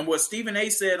 And what Stephen A.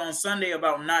 said on Sunday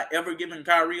about not ever giving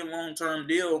Kyrie a long-term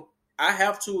deal, I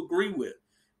have to agree with,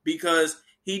 because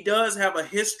he does have a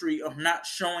history of not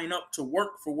showing up to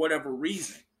work for whatever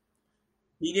reason.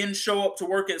 He didn't show up to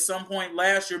work at some point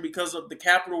last year because of the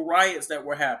Capitol riots that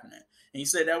were happening. And he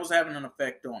said that was having an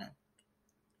effect on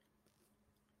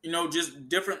him. Just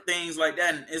different things like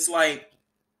that. And it's like,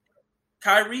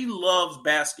 Kyrie loves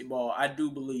basketball, I do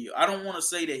believe. I don't want to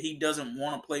say that he doesn't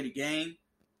want to play the game,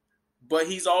 but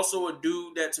he's also a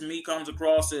dude that to me comes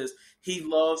across as he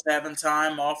loves having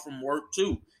time off from work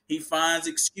too. He finds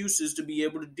excuses to be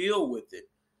able to deal with it.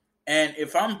 And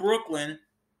if I'm Brooklyn,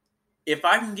 if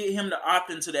I can get him to opt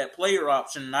into that player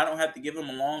option and I don't have to give him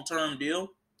a long-term deal,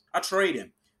 I trade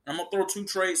him. And I'm going to throw 2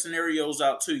 trade scenarios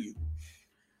out to you.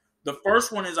 The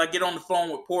first one is I get on the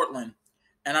phone with Portland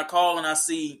and I call and I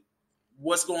see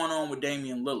what's going on with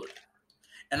Damian Lillard.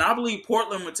 And I believe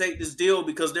Portland would take this deal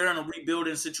because they're in a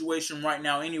rebuilding situation right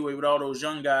now anyway with all those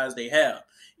young guys they have.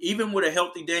 Even with a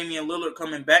healthy Damian Lillard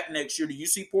coming back next year, do you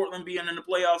see Portland being in the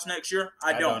playoffs next year?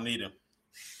 I don't need him.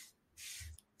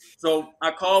 So I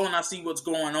call and I see what's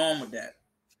going on with that.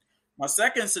 My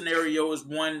second scenario is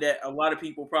one that a lot of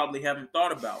people probably haven't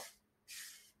thought about.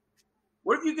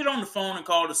 What if you get on the phone and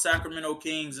call the Sacramento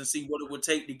Kings and see what it would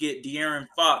take to get De'Aaron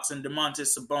Fox and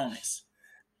Domantas Sabonis?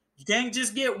 You can't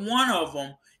just get one of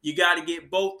them. You got to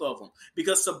get both of them.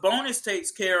 Because Sabonis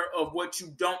takes care of what you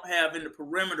don't have in the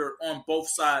perimeter on both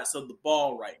sides of the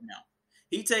ball right now.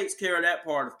 He takes care of that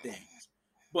part of things.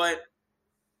 But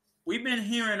we've been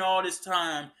hearing all this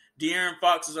time, De'Aaron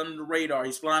Fox is under the radar.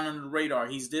 He's flying under the radar.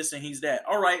 He's this and he's that.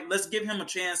 All right, let's give him a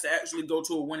chance to actually go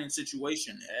to a winning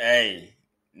situation. Hey,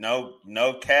 no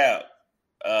cap.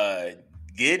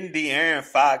 Getting De'Aaron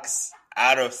Fox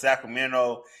out of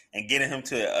Sacramento and getting him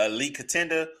to an elite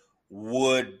contender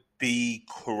would be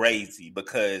crazy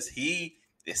because he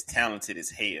is talented as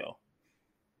hell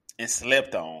and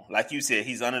slept on. Like you said,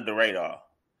 he's under the radar.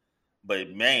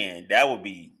 But man, that would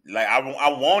be like I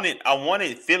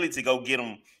wanted Philly to go get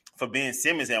him for Ben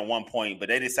Simmons at one point, but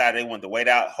they decided they wanted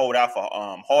to hold out for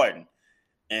Harden,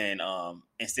 and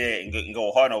instead and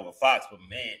go Harden over Fox. But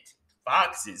man,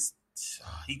 Fox he's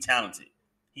talented.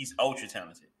 He's ultra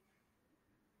talented.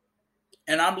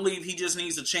 And I believe he just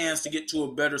needs a chance to get to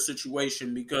a better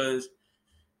situation because,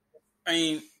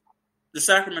 the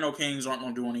Sacramento Kings aren't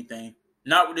going to do anything.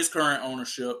 Not with this current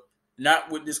ownership.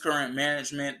 Not with this current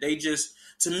management.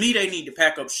 To me, they need to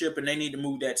pack up ship and they need to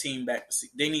move that team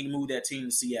they need to move that team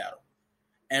to Seattle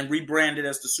and rebrand it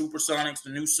as the Supersonics,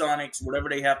 the new Sonics, whatever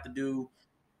they have to do.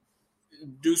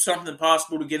 Do something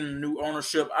possible to get in a new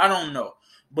ownership. I don't know.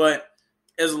 But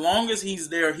as long as he's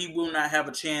there, he will not have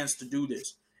a chance to do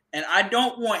this. And I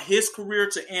don't want his career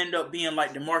to end up being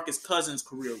like DeMarcus Cousins'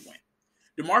 career went.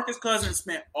 DeMarcus Cousins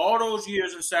spent all those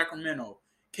years in Sacramento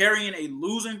carrying a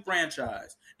losing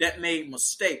franchise that made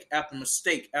mistake after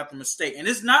mistake after mistake. And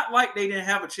it's not like they didn't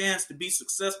have a chance to be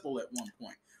successful at one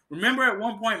point. Remember at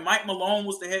one point, Mike Malone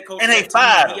was the head coach. And they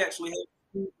fired him. He actually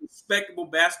had respectable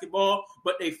basketball,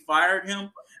 but they fired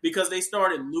him because they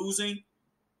started losing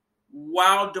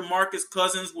while DeMarcus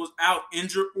Cousins was out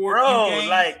injured for a few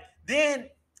games.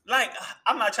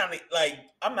 I'm not trying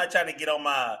to get on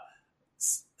my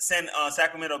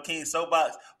Sacramento Kings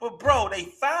soapbox, but bro, they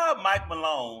fired Mike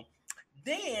Malone.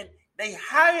 Then they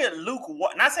hired Luke.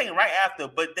 Not saying right after,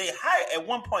 but at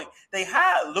one point they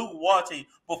hired Luke Walton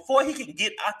before he could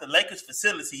get out the Lakers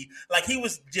facility. Like he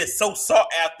was just so sought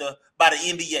after by the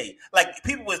NBA. Like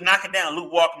people was knocking down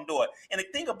Luke Walton's door. And the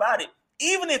thing about it,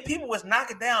 even if people was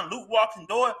knocking down Luke Walton's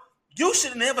door, you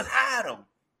should have never hired him.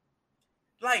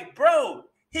 Like, bro,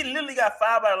 he literally got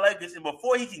fired by the Lakers, and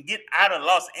before he can get out of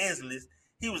Los Angeles,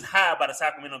 he was hired by the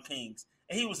Sacramento Kings,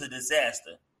 and he was a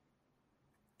disaster.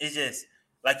 It's just,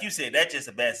 like you said, that's just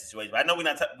a bad situation. I know we're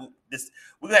not this.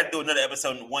 We got to do another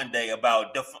episode one day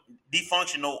about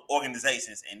dysfunctional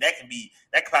organizations, and that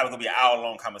could probably be an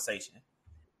hour-long conversation.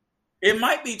 It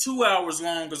might be 2 hours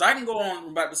long because I can go on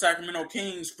about the Sacramento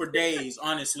Kings for days,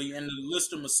 honestly, and the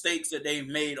list of mistakes that they've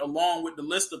made, along with the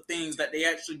list of things that they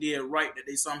actually did right that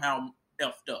they somehow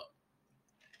effed up.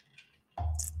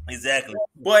 Exactly.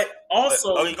 But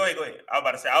also, go ahead. I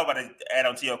was about to add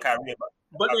on to your Kyrie.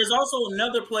 But there's also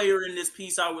another player in this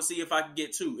piece I would see if I could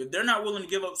get to. If they're not willing to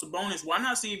give up Sabonis, why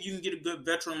not see if you can get a good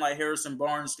veteran like Harrison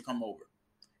Barnes to come over?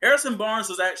 Harrison Barnes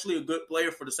was actually a good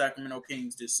player for the Sacramento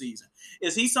Kings this season.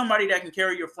 Is he somebody that can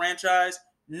carry your franchise?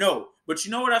 No. But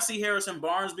you know what I see Harrison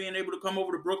Barnes being able to come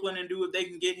over to Brooklyn and do if they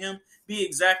can get him? Be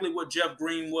exactly what Jeff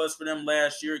Green was for them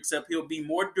last year, except he'll be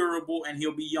more durable and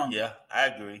he'll be younger. Yeah, I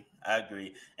agree.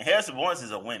 And Harrison Barnes is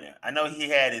a winner. I know he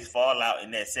had his fallout in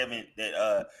that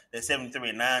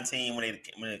 73-9 team when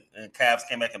the Cavs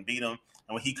came back and beat him,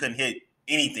 and when he couldn't hit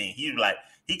anything. He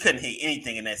couldn't hit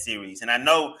anything in that series. And I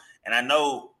know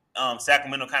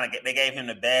Sacramento they gave him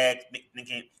the bag.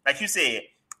 Like you said,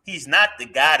 he's not the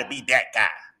guy to be that guy.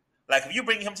 Like if you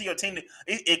bring him to your team,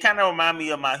 it kind of remind me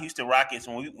of my Houston Rockets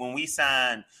when we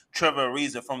signed Trevor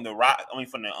Ariza from the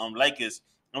Lakers,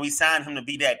 and we signed him to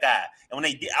be that guy. And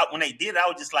when they did, I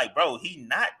was just like, bro, he's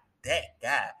not that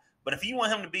guy. But if you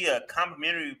want him to be a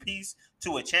complementary piece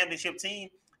to a championship team,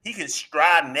 he can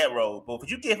stride in that role. But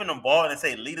if you give him the ball and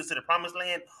say lead us to the promised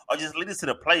land or just lead us to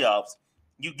the playoffs,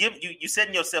 you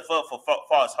setting yourself up for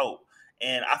false hope.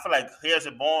 And I feel like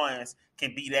Harrison Barnes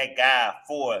can be that guy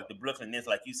for the Brooklyn Nets,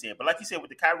 like you said. But like you said, with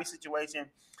the Kyrie situation,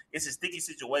 it's a sticky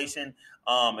situation.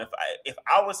 If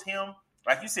I was him,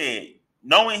 like you said,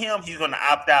 knowing him, he's going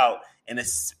to opt out and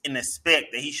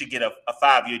expect that he should get a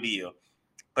 5-year deal.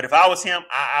 But if I was him,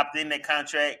 I opt in that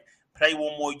contract, play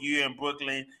one more year in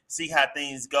Brooklyn, see how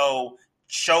things go,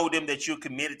 show them that you're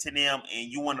committed to them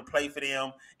and you want to play for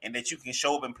them and that you can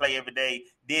show up and play every day.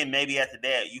 Then maybe after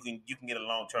that, you can get a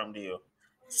long-term deal.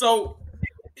 So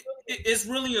it's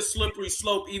really a slippery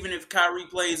slope even if Kyrie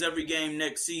plays every game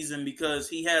next season because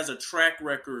he has a track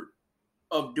record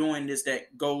of doing this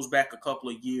that goes back a couple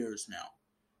of years now.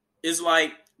 It's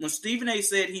like when Stephen A.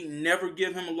 said he never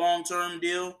give him a long-term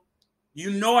deal,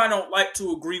 you know I don't like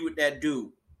to agree with that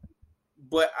dude.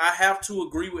 But I have to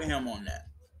agree with him on that.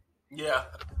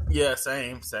 Yeah,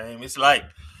 same. It's like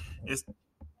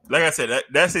I said,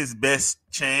 that's his best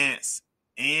chance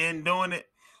in doing it.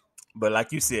 But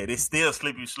like you said, it's still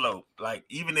slippery slope. Like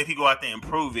even if he go out there and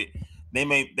prove it, they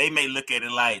may look at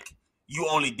it like you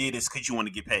only did this because you want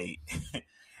to get paid,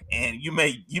 and you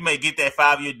may get that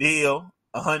 5-year deal,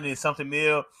 $100-something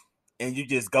million, and you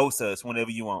just ghost us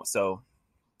whenever you want. So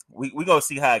we gonna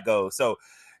see how it goes. So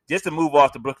just to move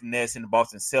off the Brooklyn Nets and the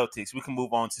Boston Celtics, we can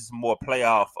move on to some more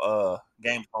playoff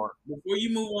games. Before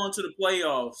you move on to the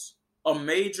playoffs, a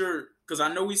major. Because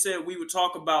I know we said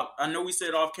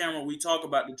off camera we talk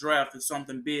about the draft if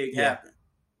something big happened.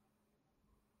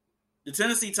 The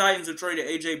Tennessee Titans have traded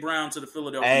A.J. Brown to the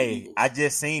Philadelphia Eagles. I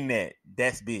just seen that.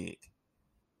 That's big.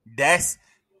 That's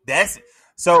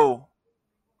so.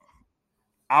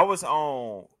 I was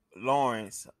on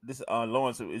Lawrence.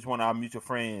 Lawrence is one of our mutual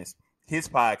friends. His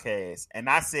podcast, and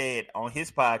I said on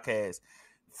his podcast,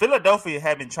 Philadelphia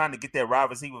had been trying to get that wide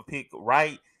receiver pick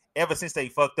right ever since they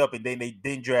fucked up and then they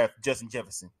didn't draft Justin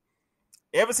Jefferson.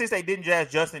 Ever since they didn't draft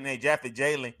Justin and they drafted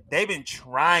Jalen, they've been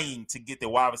trying to get the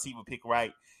wide receiver pick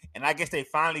right. And I guess they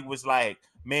finally was like,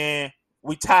 man,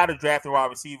 we tired of drafting wide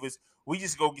receivers. We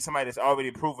just go get somebody that's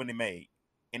already proven and made.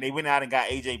 And they went out and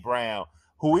got A.J. Brown,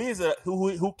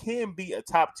 who can be a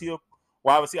top-tier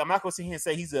wide receiver. I'm not going to sit here and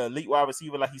say he's an elite wide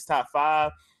receiver like he's top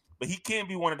 5, but he can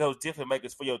be one of those difference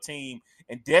makers for your team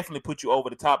and definitely put you over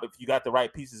the top if you got the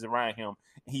right pieces around him.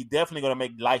 He definitely going to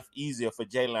make life easier for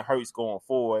Jalen Hurts going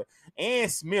forward.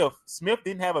 And Smith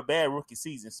didn't have a bad rookie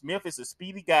season. Smith is a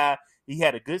speedy guy. He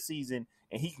had a good season,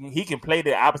 and he can play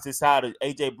the opposite side of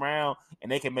A.J. Brown,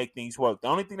 and they can make things work. The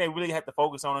only thing they really have to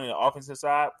focus on the offensive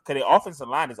side, because the offensive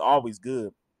line is always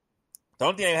good, the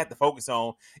only thing they have to focus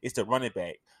on is the running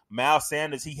back. Miles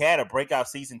Sanders, he had a breakout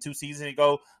season 2 seasons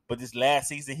ago, but this last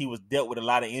season he was dealt with a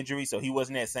lot of injuries, so he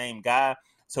wasn't that same guy.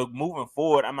 So moving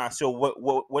forward, I'm not sure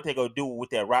what they're gonna do with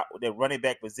their running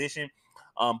back position.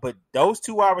 But those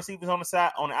 2 wide receivers on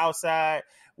the outside,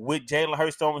 with Jalen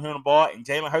Hurts throwing him the ball, and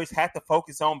Jalen Hurts have to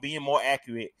focus on being more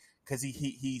accurate because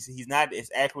he's not as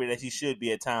accurate as he should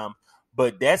be at times.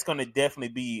 But that's gonna definitely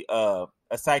be a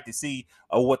sight to see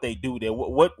what they do there.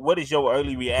 What is your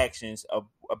early reactions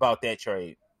about that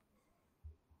trade?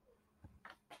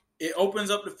 It opens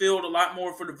up the field a lot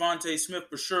more for Devontae Smith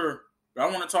for sure. But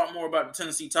I want to talk more about the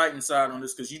Tennessee Titans side on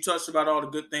this because you touched about all the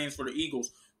good things for the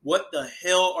Eagles. What the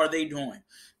hell are they doing?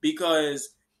 Because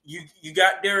you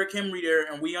got Derrick Henry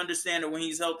there, and we understand that when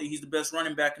he's healthy, he's the best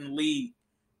running back in the league.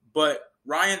 But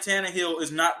Ryan Tannehill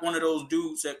is not one of those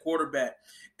dudes at quarterback.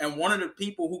 And one of the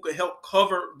people who could help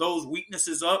cover those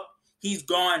weaknesses up, he's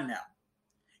gone now.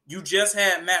 You just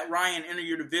had Matt Ryan enter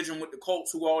your division with the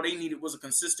Colts, who all they needed was a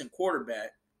consistent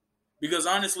quarterback. Because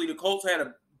honestly, the Colts had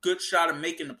a good shot of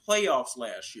making the playoffs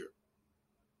last year.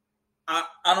 I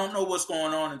don't know what's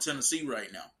going on in Tennessee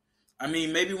right now. I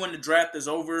mean, maybe when the draft is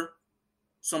over,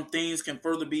 some things can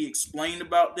further be explained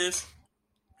about this.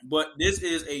 But this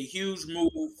is a huge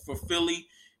move for Philly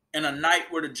in a night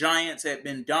where the Giants had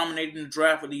been dominating the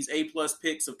draft with these A-plus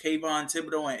picks of Kayvon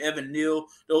Thibodeau and Evan Neal.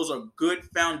 Those are good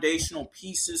foundational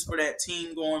pieces for that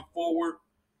team going forward.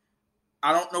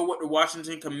 I don't know what the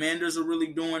Washington Commanders are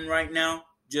really doing right now,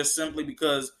 just simply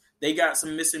because they got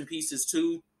some missing pieces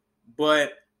too.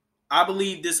 But I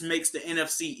believe this makes the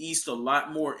NFC East a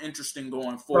lot more interesting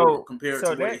going forward compared to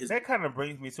what it is. That kind of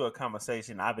brings me to a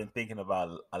conversation I've been thinking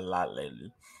about a lot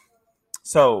lately.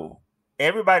 So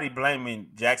everybody blaming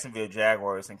Jacksonville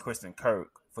Jaguars and Christian Kirk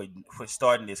for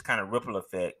starting this kind of ripple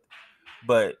effect,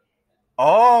 but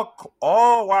all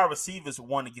wide receivers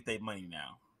want to get their money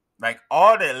now. Like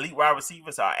all the elite wide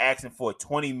receivers are asking for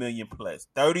 20 million plus,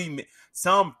 30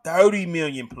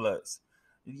 million plus.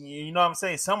 You know what I'm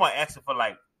saying? Some are asking for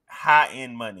like high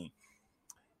end money.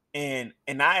 And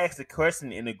I asked the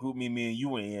question in the group me and you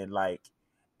were in, like,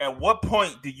 at what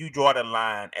point do you draw the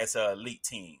line as an elite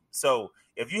team? So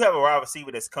if you have a wide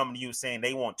receiver that's coming to you saying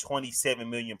they want 27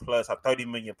 million plus or 30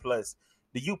 million plus,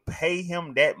 do you pay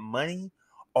him that money?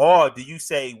 Or do you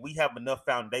say we have enough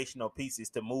foundational pieces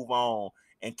to move on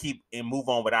and move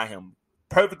on without him?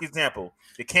 Perfect example,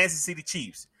 the Kansas City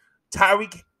Chiefs.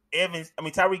 Tyreek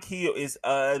Hill is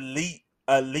an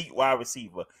elite wide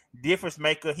receiver. Difference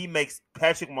maker. He makes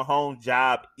Patrick Mahomes'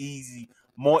 job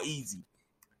more easy.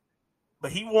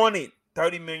 But he wanted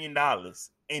 $30 million.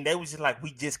 And they was just like,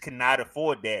 we just cannot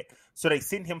afford that. So they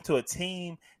sent him to a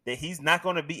team that he's not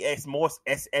going to be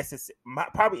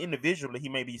probably individually he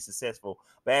may be successful.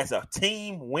 But as a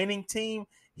winning team,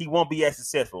 he won't be as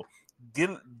successful.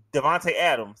 Devontae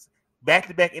Adams,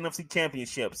 back-to-back NFC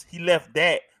championships. He left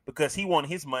that because he wanted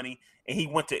his money, and he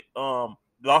went to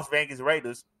Las Vegas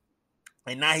Raiders,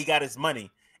 and now he got his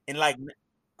money. And like,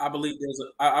 I believe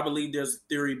there's a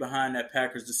theory behind that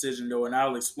Packers decision, though, and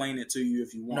I'll explain it to you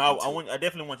if you want. No, I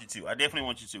definitely want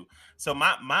you to. So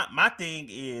my thing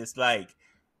is, like,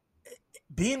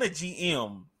 being a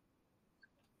GM,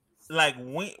 like,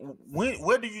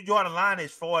 where do you draw the line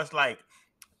as far as, like,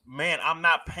 man, I'm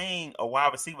not paying a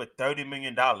wide receiver $30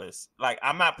 million. Like,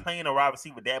 I'm not paying a wide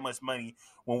receiver that much money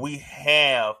when we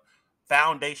have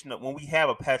when we have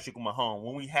a Patrick Mahomes,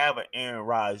 when we have an Aaron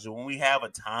Rodgers, when we have a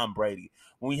Tom Brady,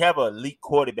 when we have an elite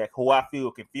quarterback who I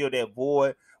feel can fill that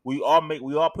void. We all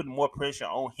putting more pressure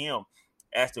on him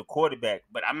as the quarterback.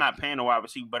 But I'm not paying a wide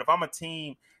receiver. But if I'm a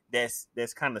team that's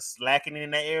kind of slacking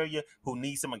in that area, who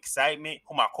needs some excitement,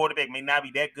 who my quarterback may not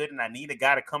be that good, and I need a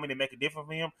guy to come in and make a difference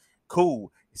for him,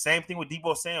 cool. Same thing with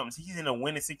Deebo Samuel. He's in a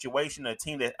winning situation, a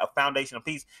team that's a foundational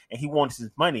piece, and he wants his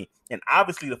money. And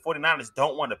obviously, the 49ers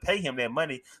don't want to pay him that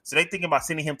money, so they're thinking about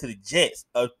sending him to the Jets,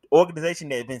 an organization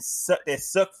that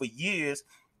sucked for years,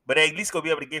 but they at least gonna be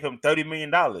able to give him $30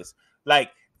 million.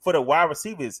 Like, for the wide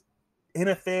receivers,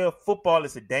 NFL football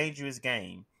is a dangerous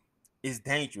game. It's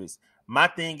dangerous. My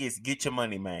thing is get your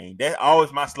money, man. That's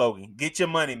always my slogan. Get your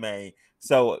money, man.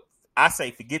 So I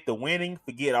say forget the winning,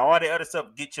 forget all the other stuff,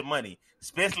 get your money,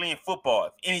 especially in football,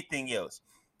 if anything else.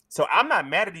 So I'm not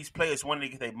mad at these players wanting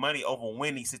to get their money over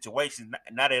winning situations,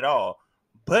 not at all.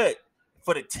 But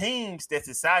for the teams that's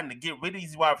deciding to get rid of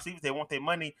these wide receivers, they want their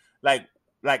money, like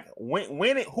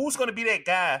when who's going to be that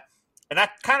guy? And I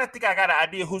kind of think I got an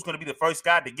idea who's going to be the first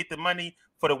guy to get the money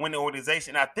for the winning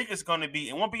organization. I think it's going to be,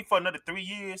 it won't be for another 3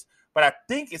 years, but I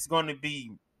think it's going to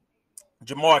be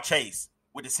Jamar Chase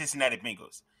with the Cincinnati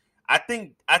Bengals. I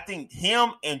think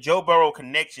him and Joe Burrow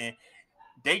connection,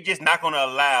 they just not going to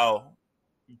allow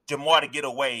Jamar to get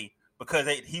away because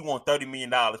he won $30 million,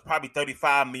 probably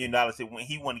 $35 million when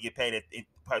he want to get paid in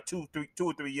probably 2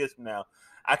 or 3 years from now.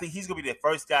 I think he's going to be the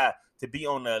first guy to be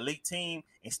on the elite team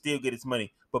and still get his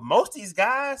money. But most of these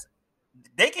guys,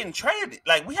 they can trade it.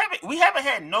 Like, we haven't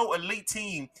had no elite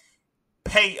team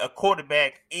pay a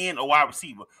quarterback and a wide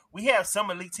receiver. We have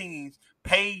some elite teams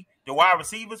pay the wide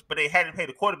receivers, but they hadn't paid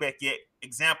the quarterback yet.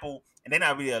 Example, and they're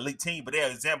not really an elite team, but they're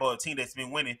an example of a team that's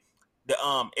been winning, the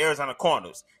Arizona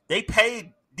Cardinals. They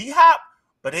paid D-Hop,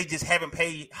 but they just haven't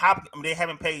paid Hop. I mean, they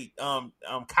haven't paid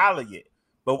Kyler yet.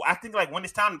 But I think like when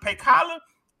it's time to pay Kyler,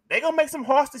 they gonna make some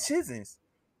harsh decisions.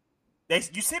 They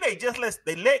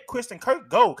let Christian Kirk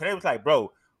go because they was like,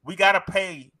 bro, we gotta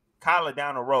pay Kyler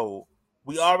down the road.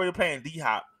 We already paying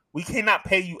D-Hop. We cannot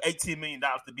pay you $18 million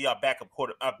to be our backup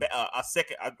quarter, a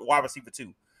second wide receiver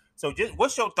too. So, just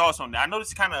what's your thoughts on that? I know this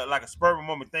is kind of like a spur of a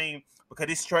moment thing because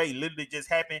this trade literally just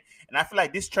happened, and I feel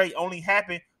like this trade only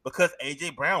happened because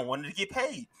AJ Brown wanted to get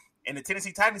paid, and the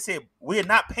Tennessee Titans said we're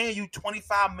not paying you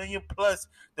 $25 million plus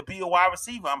to be a wide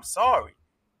receiver. I'm sorry.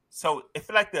 So I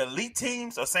feel like the elite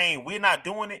teams are saying we're not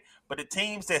doing it, but the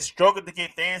teams that struggle to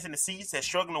get fans in the seats, that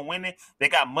struggling to win it, they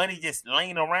got money just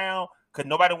laying around because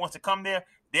nobody wants to come there.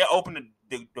 They're opening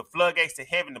the floodgates to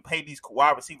heaven to pay these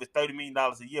wide receivers $30 million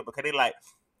a year because they're like,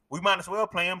 we might as well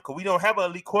play them because we don't have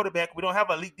an elite quarterback. We don't have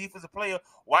an elite defensive player.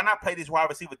 Why not pay this wide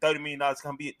receiver $30 million to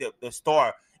come be the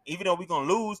star? Even though we're going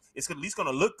to lose, it's at least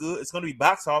going to look good. It's going to be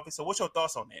box office. So what's your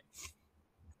thoughts on that?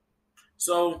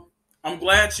 So I'm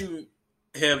glad you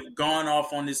have gone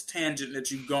off on this tangent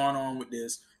that you've gone on with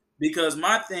this, because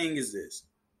my thing is this.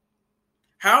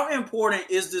 How important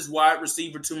is this wide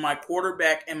receiver to my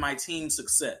quarterback and my team's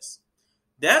success?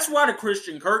 That's why the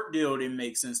Christian Kirk deal didn't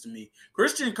make sense to me.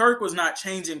 Christian Kirk was not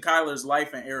changing Kyler's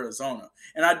life in Arizona.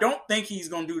 And I don't think he's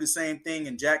going to do the same thing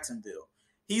in Jacksonville.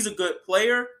 He's a good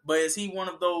player, but is he one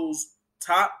of those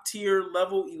top tier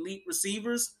level elite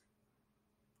receivers?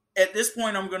 At this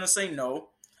point, I'm going to say no.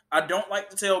 I don't like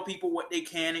to tell people what they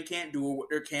can and can't do or what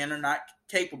they can or not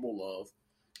capable of.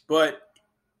 But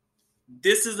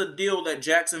this is a deal that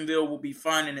Jacksonville will be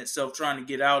finding itself trying to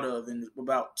get out of in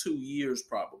about 2 years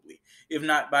probably, if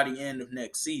not by the end of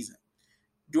next season.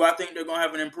 Do I think they're going to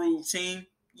have an improved team?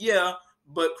 Yeah,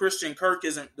 but Christian Kirk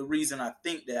isn't the reason I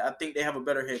think that. I think they have a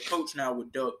better head coach now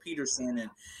with Doug Peterson, and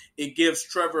it gives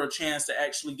Trevor a chance to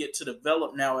actually get to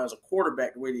develop now as a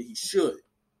quarterback the way that he should.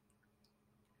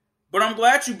 But I'm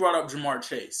glad you brought up Ja'Marr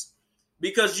Chase,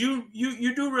 because you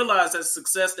do realize that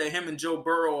success that him and Joe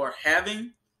Burrow are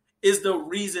having is the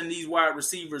reason these wide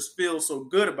receivers feel so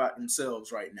good about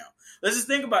themselves right now. Let's just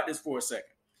think about this for a second.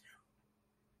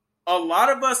 A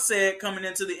lot of us said coming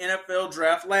into the NFL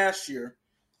draft last year,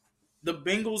 the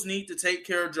Bengals need to take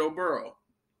care of Joe Burrow.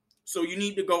 So you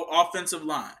need to go offensive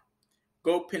line.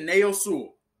 Go Penei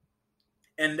Sewell.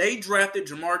 And they drafted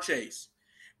Ja'Marr Chase.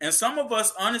 And some of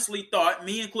us honestly thought,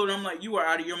 me included, I'm like, you are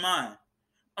out of your mind.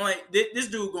 I'm like, this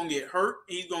dude going to get hurt.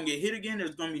 He's going to get hit again.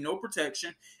 There's going to be no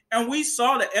protection. And we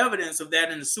saw the evidence of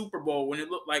that in the Super Bowl when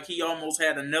it looked like he almost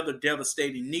had another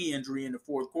devastating knee injury in the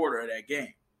fourth quarter of that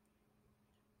game.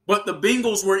 But the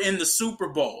Bengals were in the Super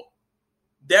Bowl.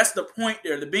 That's the point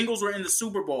there. The Bengals were in the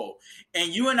Super Bowl.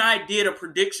 And you and I did a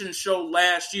prediction show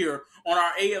last year on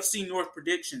our AFC North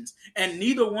predictions. And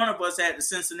neither one of us had the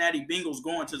Cincinnati Bengals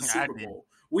going to the Super Bowl.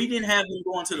 We didn't have them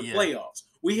going to the playoffs.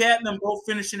 We had them both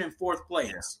finishing in fourth place.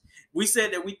 Yeah. We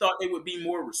said that we thought they would be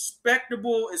more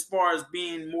respectable as far as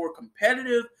being more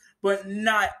competitive, but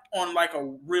not on like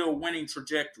a real winning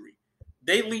trajectory.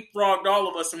 They leapfrogged all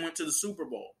of us and went to the Super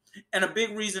Bowl. And a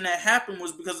big reason that happened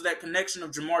was because of that connection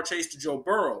of Ja'Marr Chase to Joe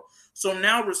Burrow. So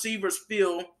now receivers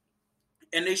feel,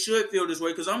 and they should feel this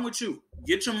way, because I'm with you.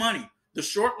 Get your money. The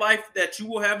short life that you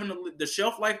will have in the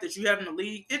shelf life that you have in the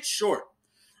league, it's short.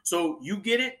 So you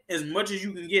get it as much as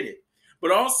you can get it.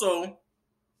 But also,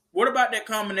 what about that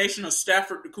combination of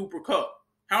Stafford to Cooper Kupp?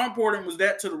 How important was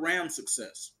that to the Rams'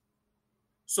 success?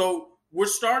 So we're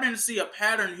starting to see a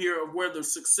pattern here of where the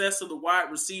success of the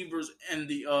wide receivers and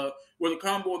where the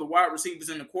combo of the wide receivers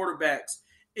and the quarterbacks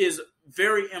is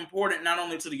very important, not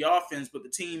only to the offense, but the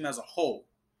team as a whole.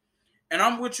 And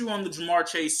I'm with you on the Ja'Marr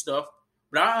Chase stuff,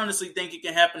 but I honestly think it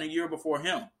can happen a year before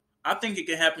him. I think it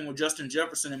can happen with Justin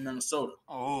Jefferson in Minnesota.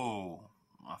 Oh,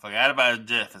 I forgot about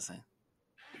Jefferson.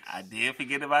 I did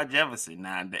forget about Jefferson.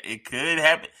 Now, it could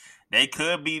happen. They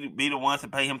could be the ones to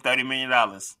pay him $30 million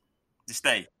to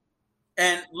stay.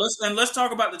 And let's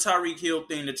talk about the Tyreek Hill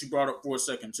thing that you brought up for a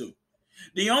second, too.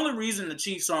 The only reason the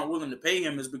Chiefs aren't willing to pay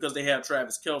him is because they have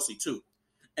Travis Kelce, too.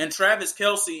 And Travis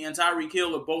Kelce and Tyreek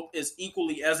Hill are both as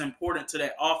equally as important to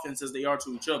that offense as they are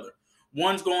to each other.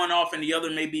 One's going off and the other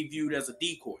may be viewed as a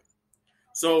decoy.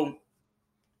 So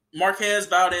Marquez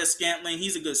Valdez-Scantling,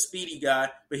 he's a good speedy guy,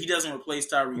 but he doesn't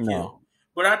replace Tyreek Hill.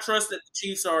 But I trust that the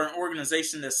Chiefs are an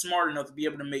organization that's smart enough to be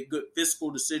able to make good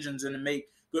fiscal decisions and to make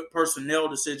good personnel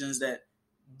decisions that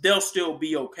they'll still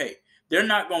be okay. They're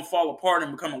not going to fall apart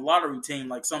and become a lottery team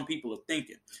like some people are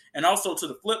thinking. And also to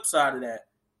the flip side of that,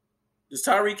 does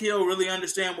Tyreek Hill really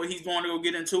understand what he's going to go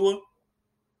get in Tua?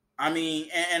 I mean,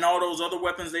 and all those other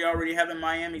weapons they already have in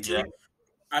Miami too. Yeah.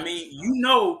 I mean, you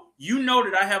know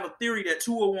that I have a theory that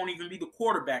Tua won't even be the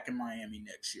quarterback in Miami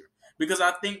next year because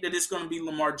I think that it's going to be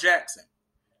Lamar Jackson.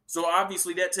 So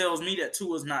obviously that tells me that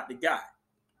Tua's not the guy.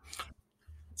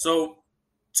 So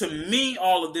to me,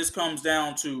 all of this comes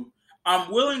down to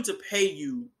I'm willing to pay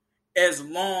you as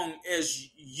long as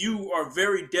you are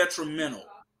very detrimental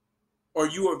or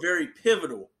you are very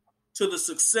pivotal to the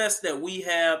success that we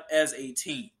have as a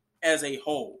team, as a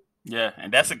whole. Yeah,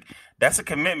 and that's a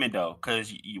commitment though,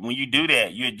 because when you do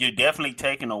that, you're definitely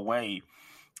taking away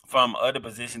from other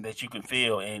positions that you can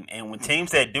fill, and when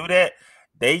teams that do that,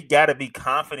 they got to be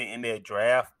confident in their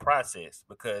draft process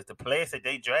because the players that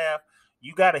they draft,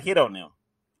 you got to hit on them.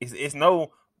 It's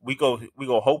no we go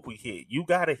hope we hit. You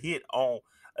got to hit on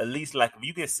at least, like, if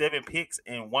you get 7 picks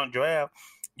in one draft,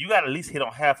 you got to at least hit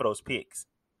on half of those picks.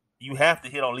 You have to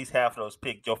hit on at least half of those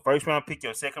picks. Your first round pick,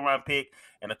 your second round pick,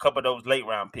 and a couple of those late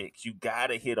round picks. You got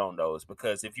to hit on those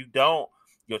because if you don't,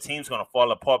 your team's going to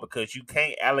fall apart because you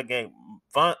can't allocate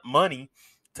money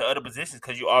to other positions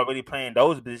because you're already playing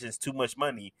those positions too much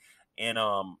money, and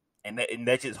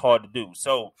that's just hard to do.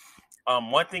 So,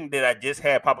 one thing that I just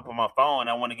had pop up on my phone,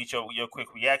 I want to get your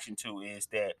quick reaction to is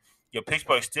that your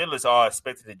Pittsburgh Steelers are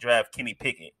expected to draft Kenny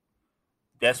Pickett.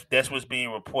 That's what's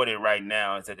being reported right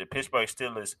now is that the Pittsburgh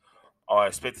Steelers are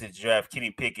expected to draft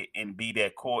Kenny Pickett and be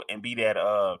that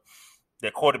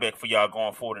quarterback for y'all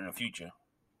going forward in the future.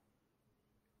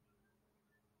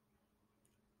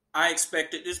 I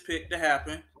expected this pick to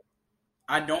happen.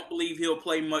 I don't believe he'll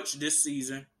play much this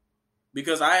season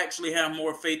because I actually have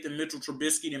more faith in Mitchell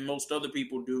Trubisky than most other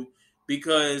people do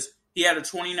because he had a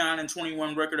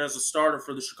 29-21 record as a starter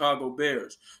for the Chicago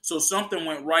Bears. So something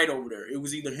went right over there. It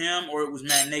was either him or it was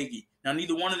Matt Nagy. Now,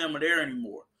 neither one of them are there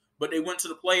anymore, but they went to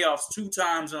the playoffs 2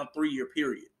 times in a 3-year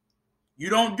period. You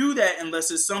don't do that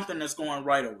unless it's something that's going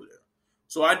right over there.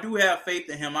 So I do have faith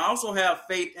in him. I also have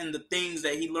faith in the things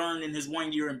that he learned in his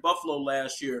 1 year in Buffalo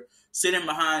last year, sitting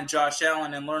behind Josh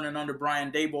Allen and learning under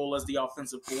Brian Daboll as the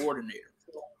offensive coordinator.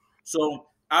 So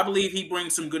I believe he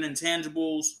brings some good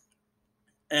intangibles.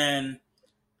 And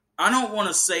I don't want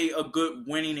to say a good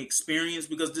winning experience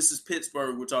because this is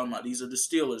Pittsburgh we're talking about. These are the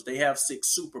Steelers. They have 6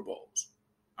 Super Bowls.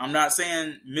 I'm not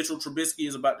saying Mitchell Trubisky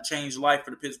is about to change life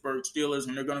for the Pittsburgh Steelers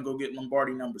and they're going to go get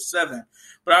Lombardi number 7.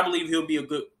 But I believe he'll be a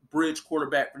good bridge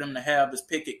quarterback for them to have as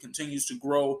Pickett continues to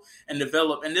grow and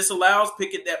develop. And this allows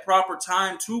Pickett that proper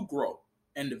time to grow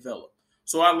and develop.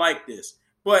 So I like this.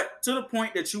 But to the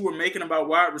point that you were making about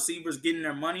wide receivers getting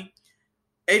their money,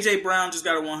 A.J. Brown just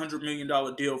got a $100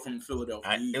 million deal from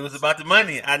Philadelphia. It was about the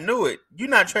money. I knew it. You're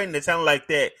not trading a talent like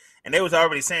that. And they was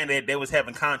already saying that they was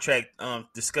having contract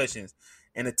discussions.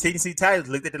 And the Tennessee Titans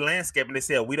looked at the landscape and they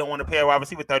said, we don't want to pay a wide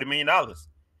receiver $30 million.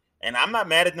 And I'm not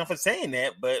mad at them for saying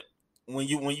that, but when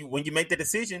you make the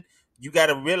decision, you got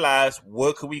to realize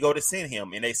where could we go to send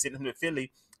him. And they sent him to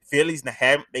Philly. Phillies they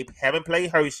haven't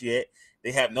played Hurst yet.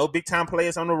 They have no big time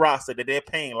players on the roster that they're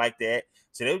paying like that.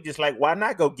 So they were just like, why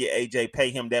not go get AJ,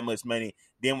 pay him that much money?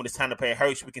 Then when it's time to pay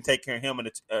Hurst, we can take care of him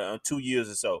in 2 years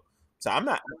or so. So I'm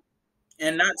not.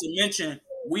 And not to mention,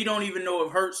 we don't even know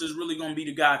if Hurts is really going to be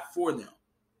the guy for them.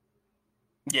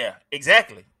 Yeah,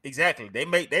 exactly. They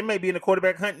may be in the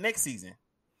quarterback hunt next season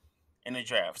in the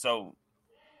draft. So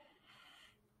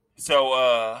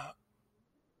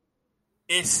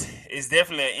it's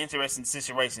definitely an interesting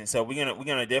situation. So we're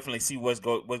gonna definitely see what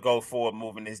go forward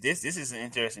moving this. This is an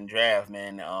interesting draft,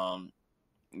 man.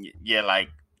 Yeah, like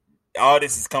all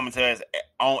this is coming to us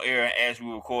on air as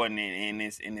we're recording it, and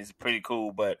it's pretty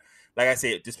cool. But like I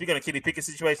said, just speaking of Kenny Pickett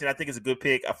situation, I think it's a good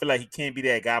pick. I feel like he can be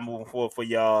that guy moving forward for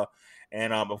y'all.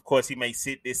 And of course, he may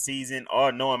sit this season.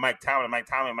 Or knowing Mike Tomlin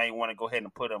may want to go ahead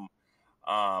and put him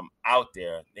out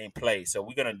there and play. So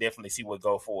we're gonna definitely see what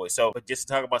go forward. So, but just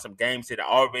to talk about some games that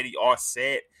already are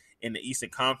set in the Eastern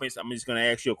Conference, I'm just gonna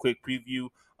ask you a quick preview.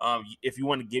 If you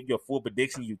want to give your full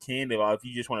prediction, you can. Or if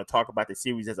you just want to talk about the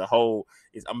series as a whole,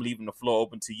 I'm leaving the floor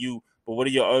open to you. But what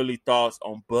are your early thoughts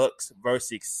on Bucks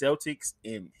versus Celtics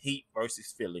and Heat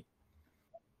versus Philly?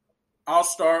 I'll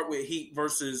start with Heat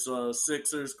versus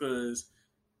Sixers because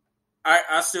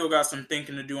I still got some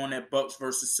thinking to do on that Bucks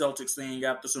versus Celtics thing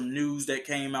after some news that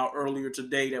came out earlier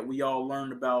today that we all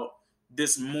learned about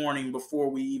this morning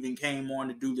before we even came on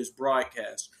to do this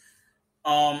broadcast.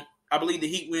 I believe the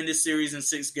Heat win this series in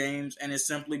 6 games, and it's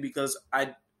simply because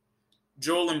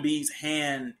Joel Embiid's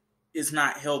hand is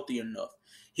not healthy enough.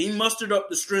 He mustered up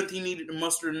the strength he needed to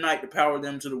muster tonight to power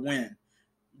them to the win.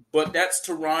 But that's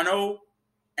Toronto,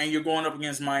 and you're going up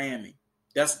against Miami.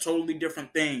 That's a totally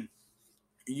different thing.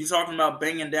 You're talking about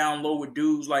banging down low with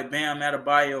dudes like Bam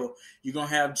Adebayo. You're going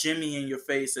to have Jimmy in your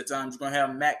face at times. You're going to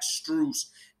have Max Strus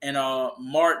and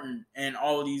Martin and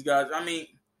all of these guys. I mean,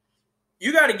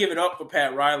 you got to give it up for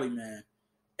Pat Riley, man.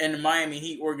 and the Miami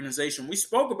Heat organization. We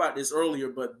spoke about this earlier,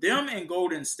 but them and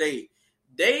Golden State,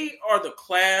 they are the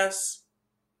class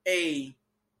A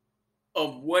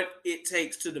of what it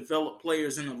takes to develop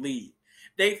players in the league.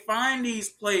 They find these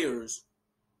players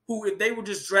who, if they were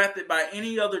just drafted by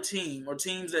any other team or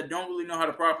teams that don't really know how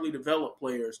to properly develop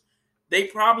players, they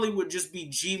probably would just be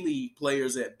G League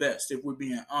players at best, if we're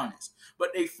being honest. But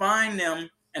they find them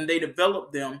and they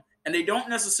develop them, and they don't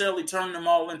necessarily turn them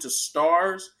all into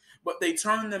stars, but they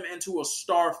turn them into a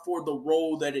star for the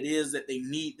role that it is that they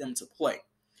need them to play.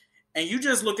 And you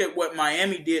just look at what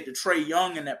Miami did to Trae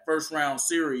Young in that first round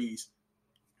series.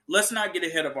 Let's not get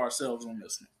ahead of ourselves on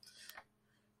this one.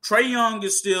 Trae Young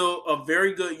is still a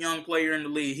very good young player in the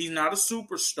league. He's not a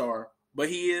superstar, but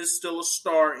he is still a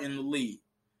star in the league.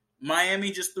 Miami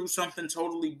just threw something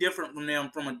totally different from them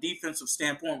from a defensive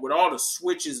standpoint with all the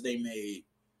switches they made.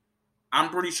 I'm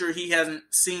pretty sure he hasn't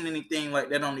seen anything like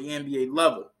that on the NBA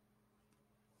level.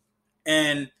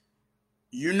 And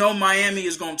you know Miami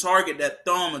is going to target that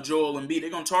thumb of Joel Embiid.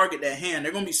 They're going to target that hand.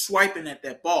 They're going to be swiping at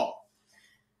that ball.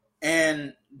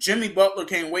 And Jimmy Butler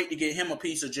can't wait to get him a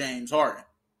piece of James Harden.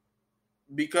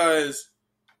 Because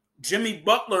Jimmy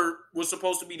Butler was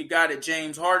supposed to be the guy that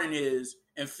James Harden is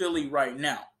in Philly right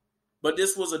now. But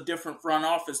this was a different front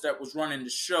office that was running the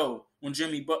show when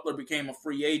Jimmy Butler became a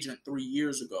free agent 3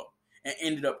 years ago and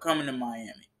ended up coming to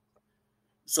Miami.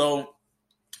 So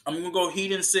I'm going to go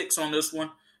Heat in 6 on this one.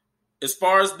 As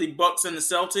far as the Bucks and the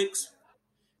Celtics,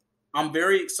 I'm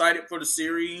very excited for the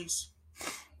series.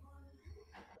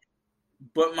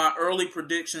 But my early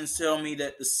predictions tell me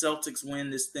that the Celtics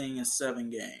win this thing in 7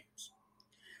 games.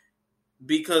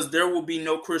 Because there will be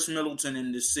no Chris Middleton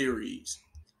in this series.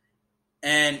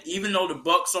 And even though the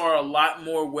Bucks are a lot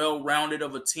more well-rounded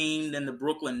of a team than the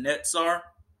Brooklyn Nets are,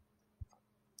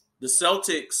 the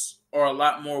Celtics are a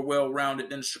lot more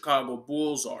well-rounded than the Chicago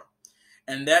Bulls are.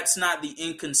 And that's not the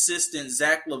inconsistent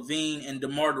Zach LaVine and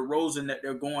DeMar DeRozan that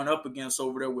they're going up against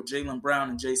over there with Jaylen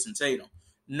Brown and Jason Tatum.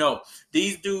 No,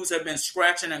 these dudes have been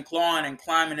scratching and clawing and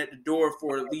climbing at the door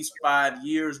for at least 5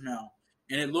 years now.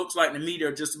 And it looks like to me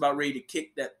they're just about ready to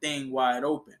kick that thing wide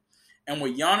open. And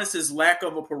with Giannis's lack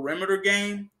of a perimeter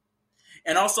game,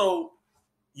 and also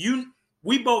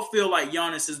we both feel like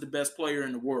Giannis is the best player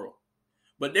in the world.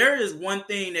 But there is one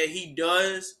thing that he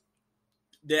does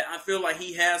that I feel like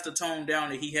he has to tone down,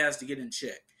 that he has to get in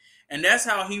check. And that's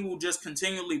how he will just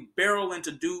continually barrel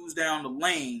into dudes down the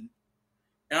lane.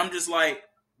 And I'm just like,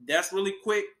 that's really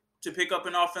quick to pick up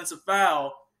an offensive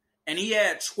foul. And he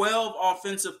had 12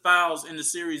 offensive fouls in the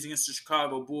series against the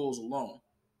Chicago Bulls alone.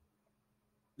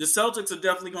 The Celtics are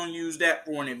definitely going to use that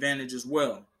for an advantage as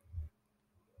well.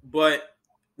 But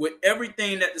with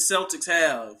everything that the Celtics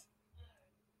have,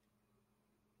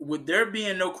 with there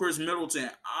being no Chris Middleton,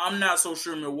 I'm not so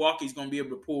sure Milwaukee's going to be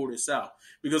able to pull this out.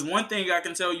 Because one thing I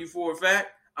can tell you for a fact,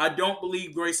 I don't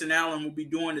believe Grayson Allen will be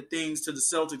doing the things to the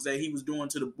Celtics that he was doing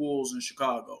to the Bulls in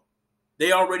Chicago.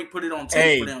 They already put it on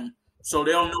tape for them, so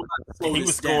they'll know how to slow He this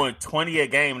was down. scoring 20 a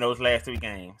game in those last 3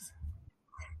 games.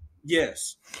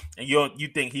 Yes. And you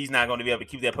think he's not going to be able to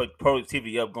keep that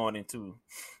productivity up going into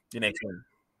the next one?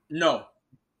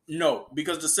 No,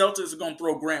 because the Celtics are going to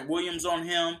throw Grant Williams on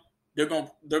him. They're going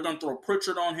to throw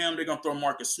Pritchard on him. They're going to throw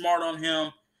Marcus Smart on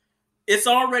him. It's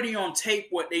already on tape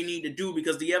what they need to do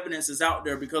because the evidence is out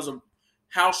there because of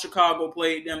how Chicago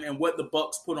played them and what the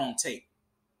Bucks put on tape.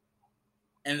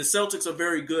 And the Celtics are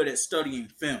very good at studying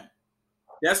film.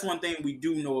 That's one thing we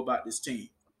do know about this team.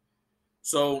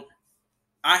 So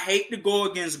I hate to go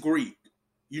against Greek.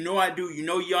 You know I do. You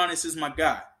know Giannis is my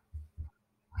guy.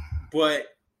 But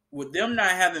with them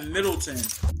not having Middleton,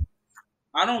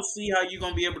 I don't see how you're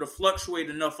going to be able to fluctuate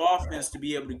enough offense to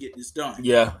be able to get this done.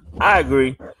 Yeah, I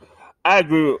agree.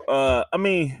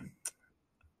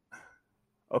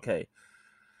 Okay.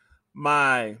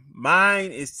 My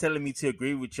mind is telling me to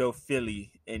agree with your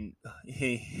Philly and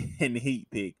the Heat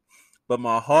pick. But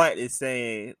my heart is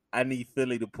saying I need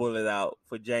Philly to pull it out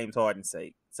for James Harden's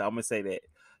sake. So I'm going to say that.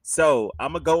 So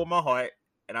I'm going to go with my heart,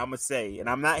 and I'm going to say, and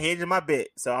I'm not hedging my bet.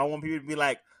 So I don't want people to be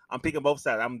like, I'm picking both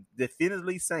sides. I'm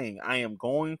definitively saying I am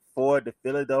going for the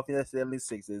Philadelphia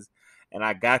 76ers, and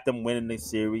I got them winning the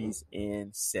series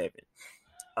in 7.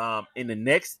 In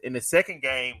the second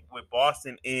game with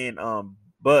Boston and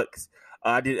Bucks,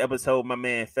 I did an episode with my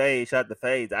man Fade. Shout out to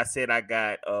Fade. I said I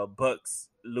got Bucks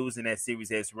losing that series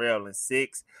as well in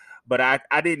 6, but I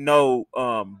didn't know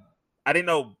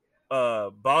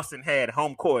Boston had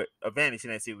home court advantage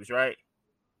in that series, right?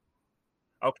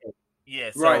 Okay.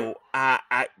 Yeah, so Right.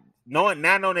 I knowing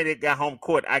that it got home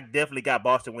court, I definitely got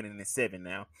Boston winning in 7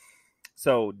 now.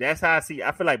 So that's how I see.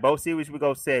 I feel like both series we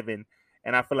go 7,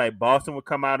 and I feel like Boston would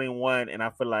come out in one, and I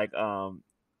feel like I'm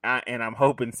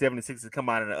hoping 76ers come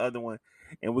out in the other one,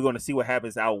 and we're going to see what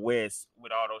happens out west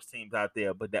with all those teams out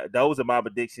there. But those are my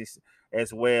predictions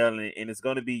as well, and it's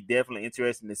going to be definitely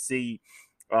interesting to see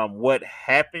what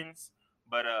happens.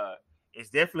 But it's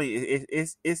definitely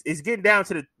it's getting down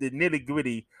to the nitty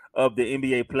gritty of the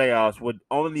NBA playoffs, with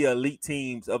only elite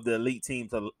teams of the elite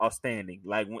teams are standing.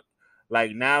 Like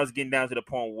now it's getting down to the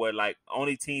point where like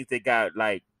only teams that got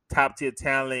like top tier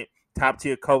talent, top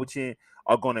tier coaching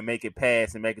are going to make it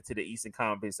past and make it to the Eastern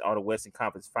Conference or the Western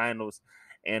Conference Finals.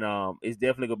 And it's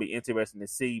definitely going to be interesting to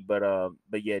see. But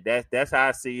yeah, that's how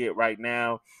I see it right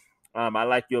now. I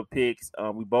like your picks.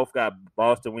 We both got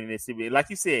Boston winning this series. Like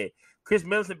you said, Chris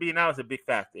Middleton being out is a big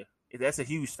factor. That's a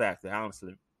huge factor,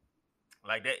 honestly.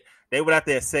 Like they without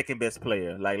their second best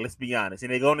player. Like, let's be honest.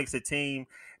 And they're going against a team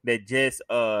that just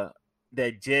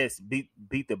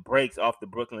beat the brakes off the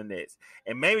Brooklyn Nets.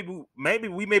 And maybe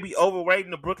we may be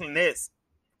overrating the Brooklyn Nets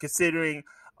considering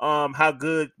how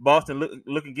good Boston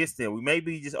look against them. We may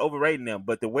be just overrating them.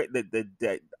 But the way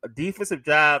the defensive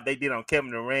job they did on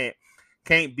Kevin Durant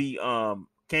can't be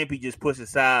just pushed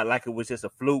aside like it was just a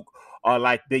fluke or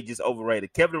like they just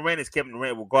overrated. Kevin Durant is Kevin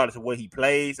Durant regardless of where he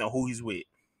plays and who he's with.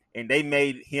 And they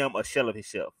made him a shell of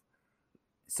himself.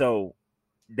 So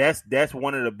that's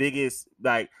one of the biggest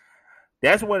like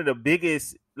you're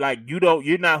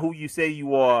not who you say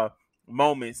you are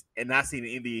moments and not seeing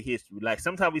the NBA history. Like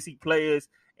sometimes we see players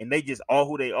and they just are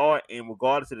who they are, and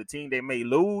regardless of the team they may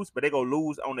lose, but they go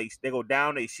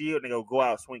down their shield and they go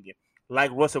out swinging.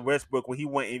 Like Russell Westbrook when he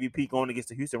won MVP going against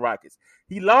the Houston Rockets.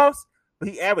 He lost, but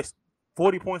he averaged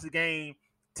 40 points a game,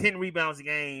 10 rebounds a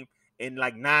game, and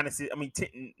like 9 assists.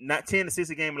 10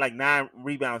 assists a game, and like 9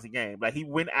 rebounds a game. Like he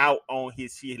went out on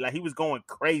his shit. Like he was going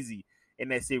crazy in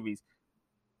that series.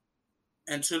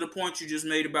 And to the point you just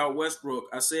made about Westbrook,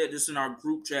 I said this in our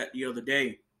group chat the other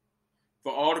day.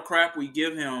 For all the crap we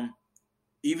give him,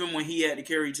 even when he had to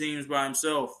carry teams by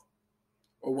himself,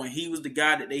 or when he was the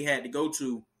guy that they had to go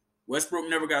to, Westbrook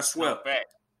never got swept.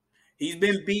 He's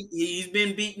been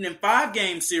beaten in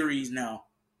 5-game series now.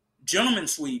 Gentleman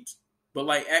sweeps. But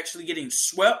like actually getting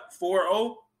swept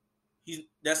 4-0,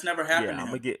 that's never happened. Yeah, I'm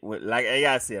gonna get like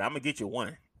AI said, I'm gonna get you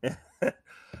one.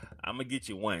 I'm gonna get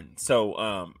you one.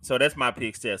 So that's my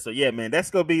pick there. So yeah, man,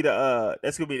 that's gonna be the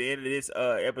end of this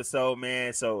episode,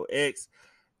 man. So X,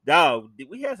 dog,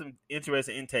 we had some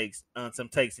interesting insights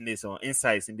in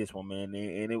this one, man,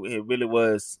 and it really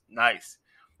was nice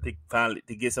to finally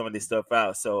to get some of this stuff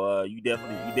out. So you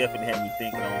definitely had me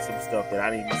thinking on some stuff that I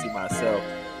didn't even see myself.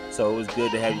 So it was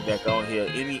good to have you back on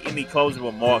here. Any closing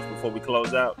remarks before we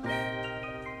close out?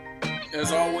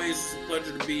 As always, it's a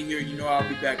pleasure to be here. You know I'll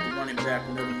be back to running back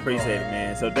whenever you appreciate it,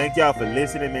 man. So thank y'all for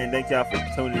listening, man. Thank y'all for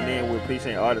tuning in. We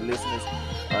appreciate all the listeners.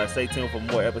 Stay tuned for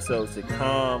more episodes to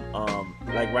come.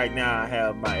 Like right now, I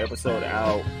have my episode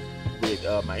out with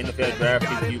my NFL draft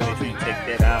review. Make sure you check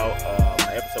that out.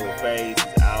 My episode with FaZe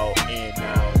is out, and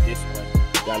now this one.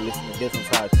 Y'all listening to this one,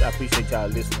 so I appreciate y'all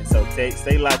listening. So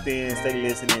stay locked in, stay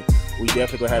listening. We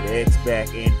definitely gonna have the X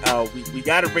back, and we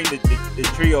gotta bring the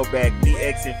trio back, me,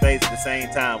 X, and FaZe at the same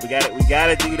time. We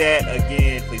gotta do that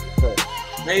again, please.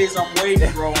 FaZe, I'm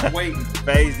waiting, bro. I'm waiting.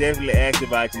 FaZe definitely asked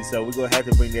about you, so we're gonna have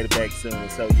to bring that back soon.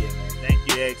 So yeah, man.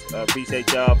 Thank you, X.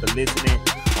 Appreciate y'all for listening.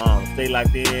 Stay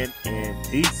locked in, and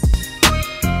peace.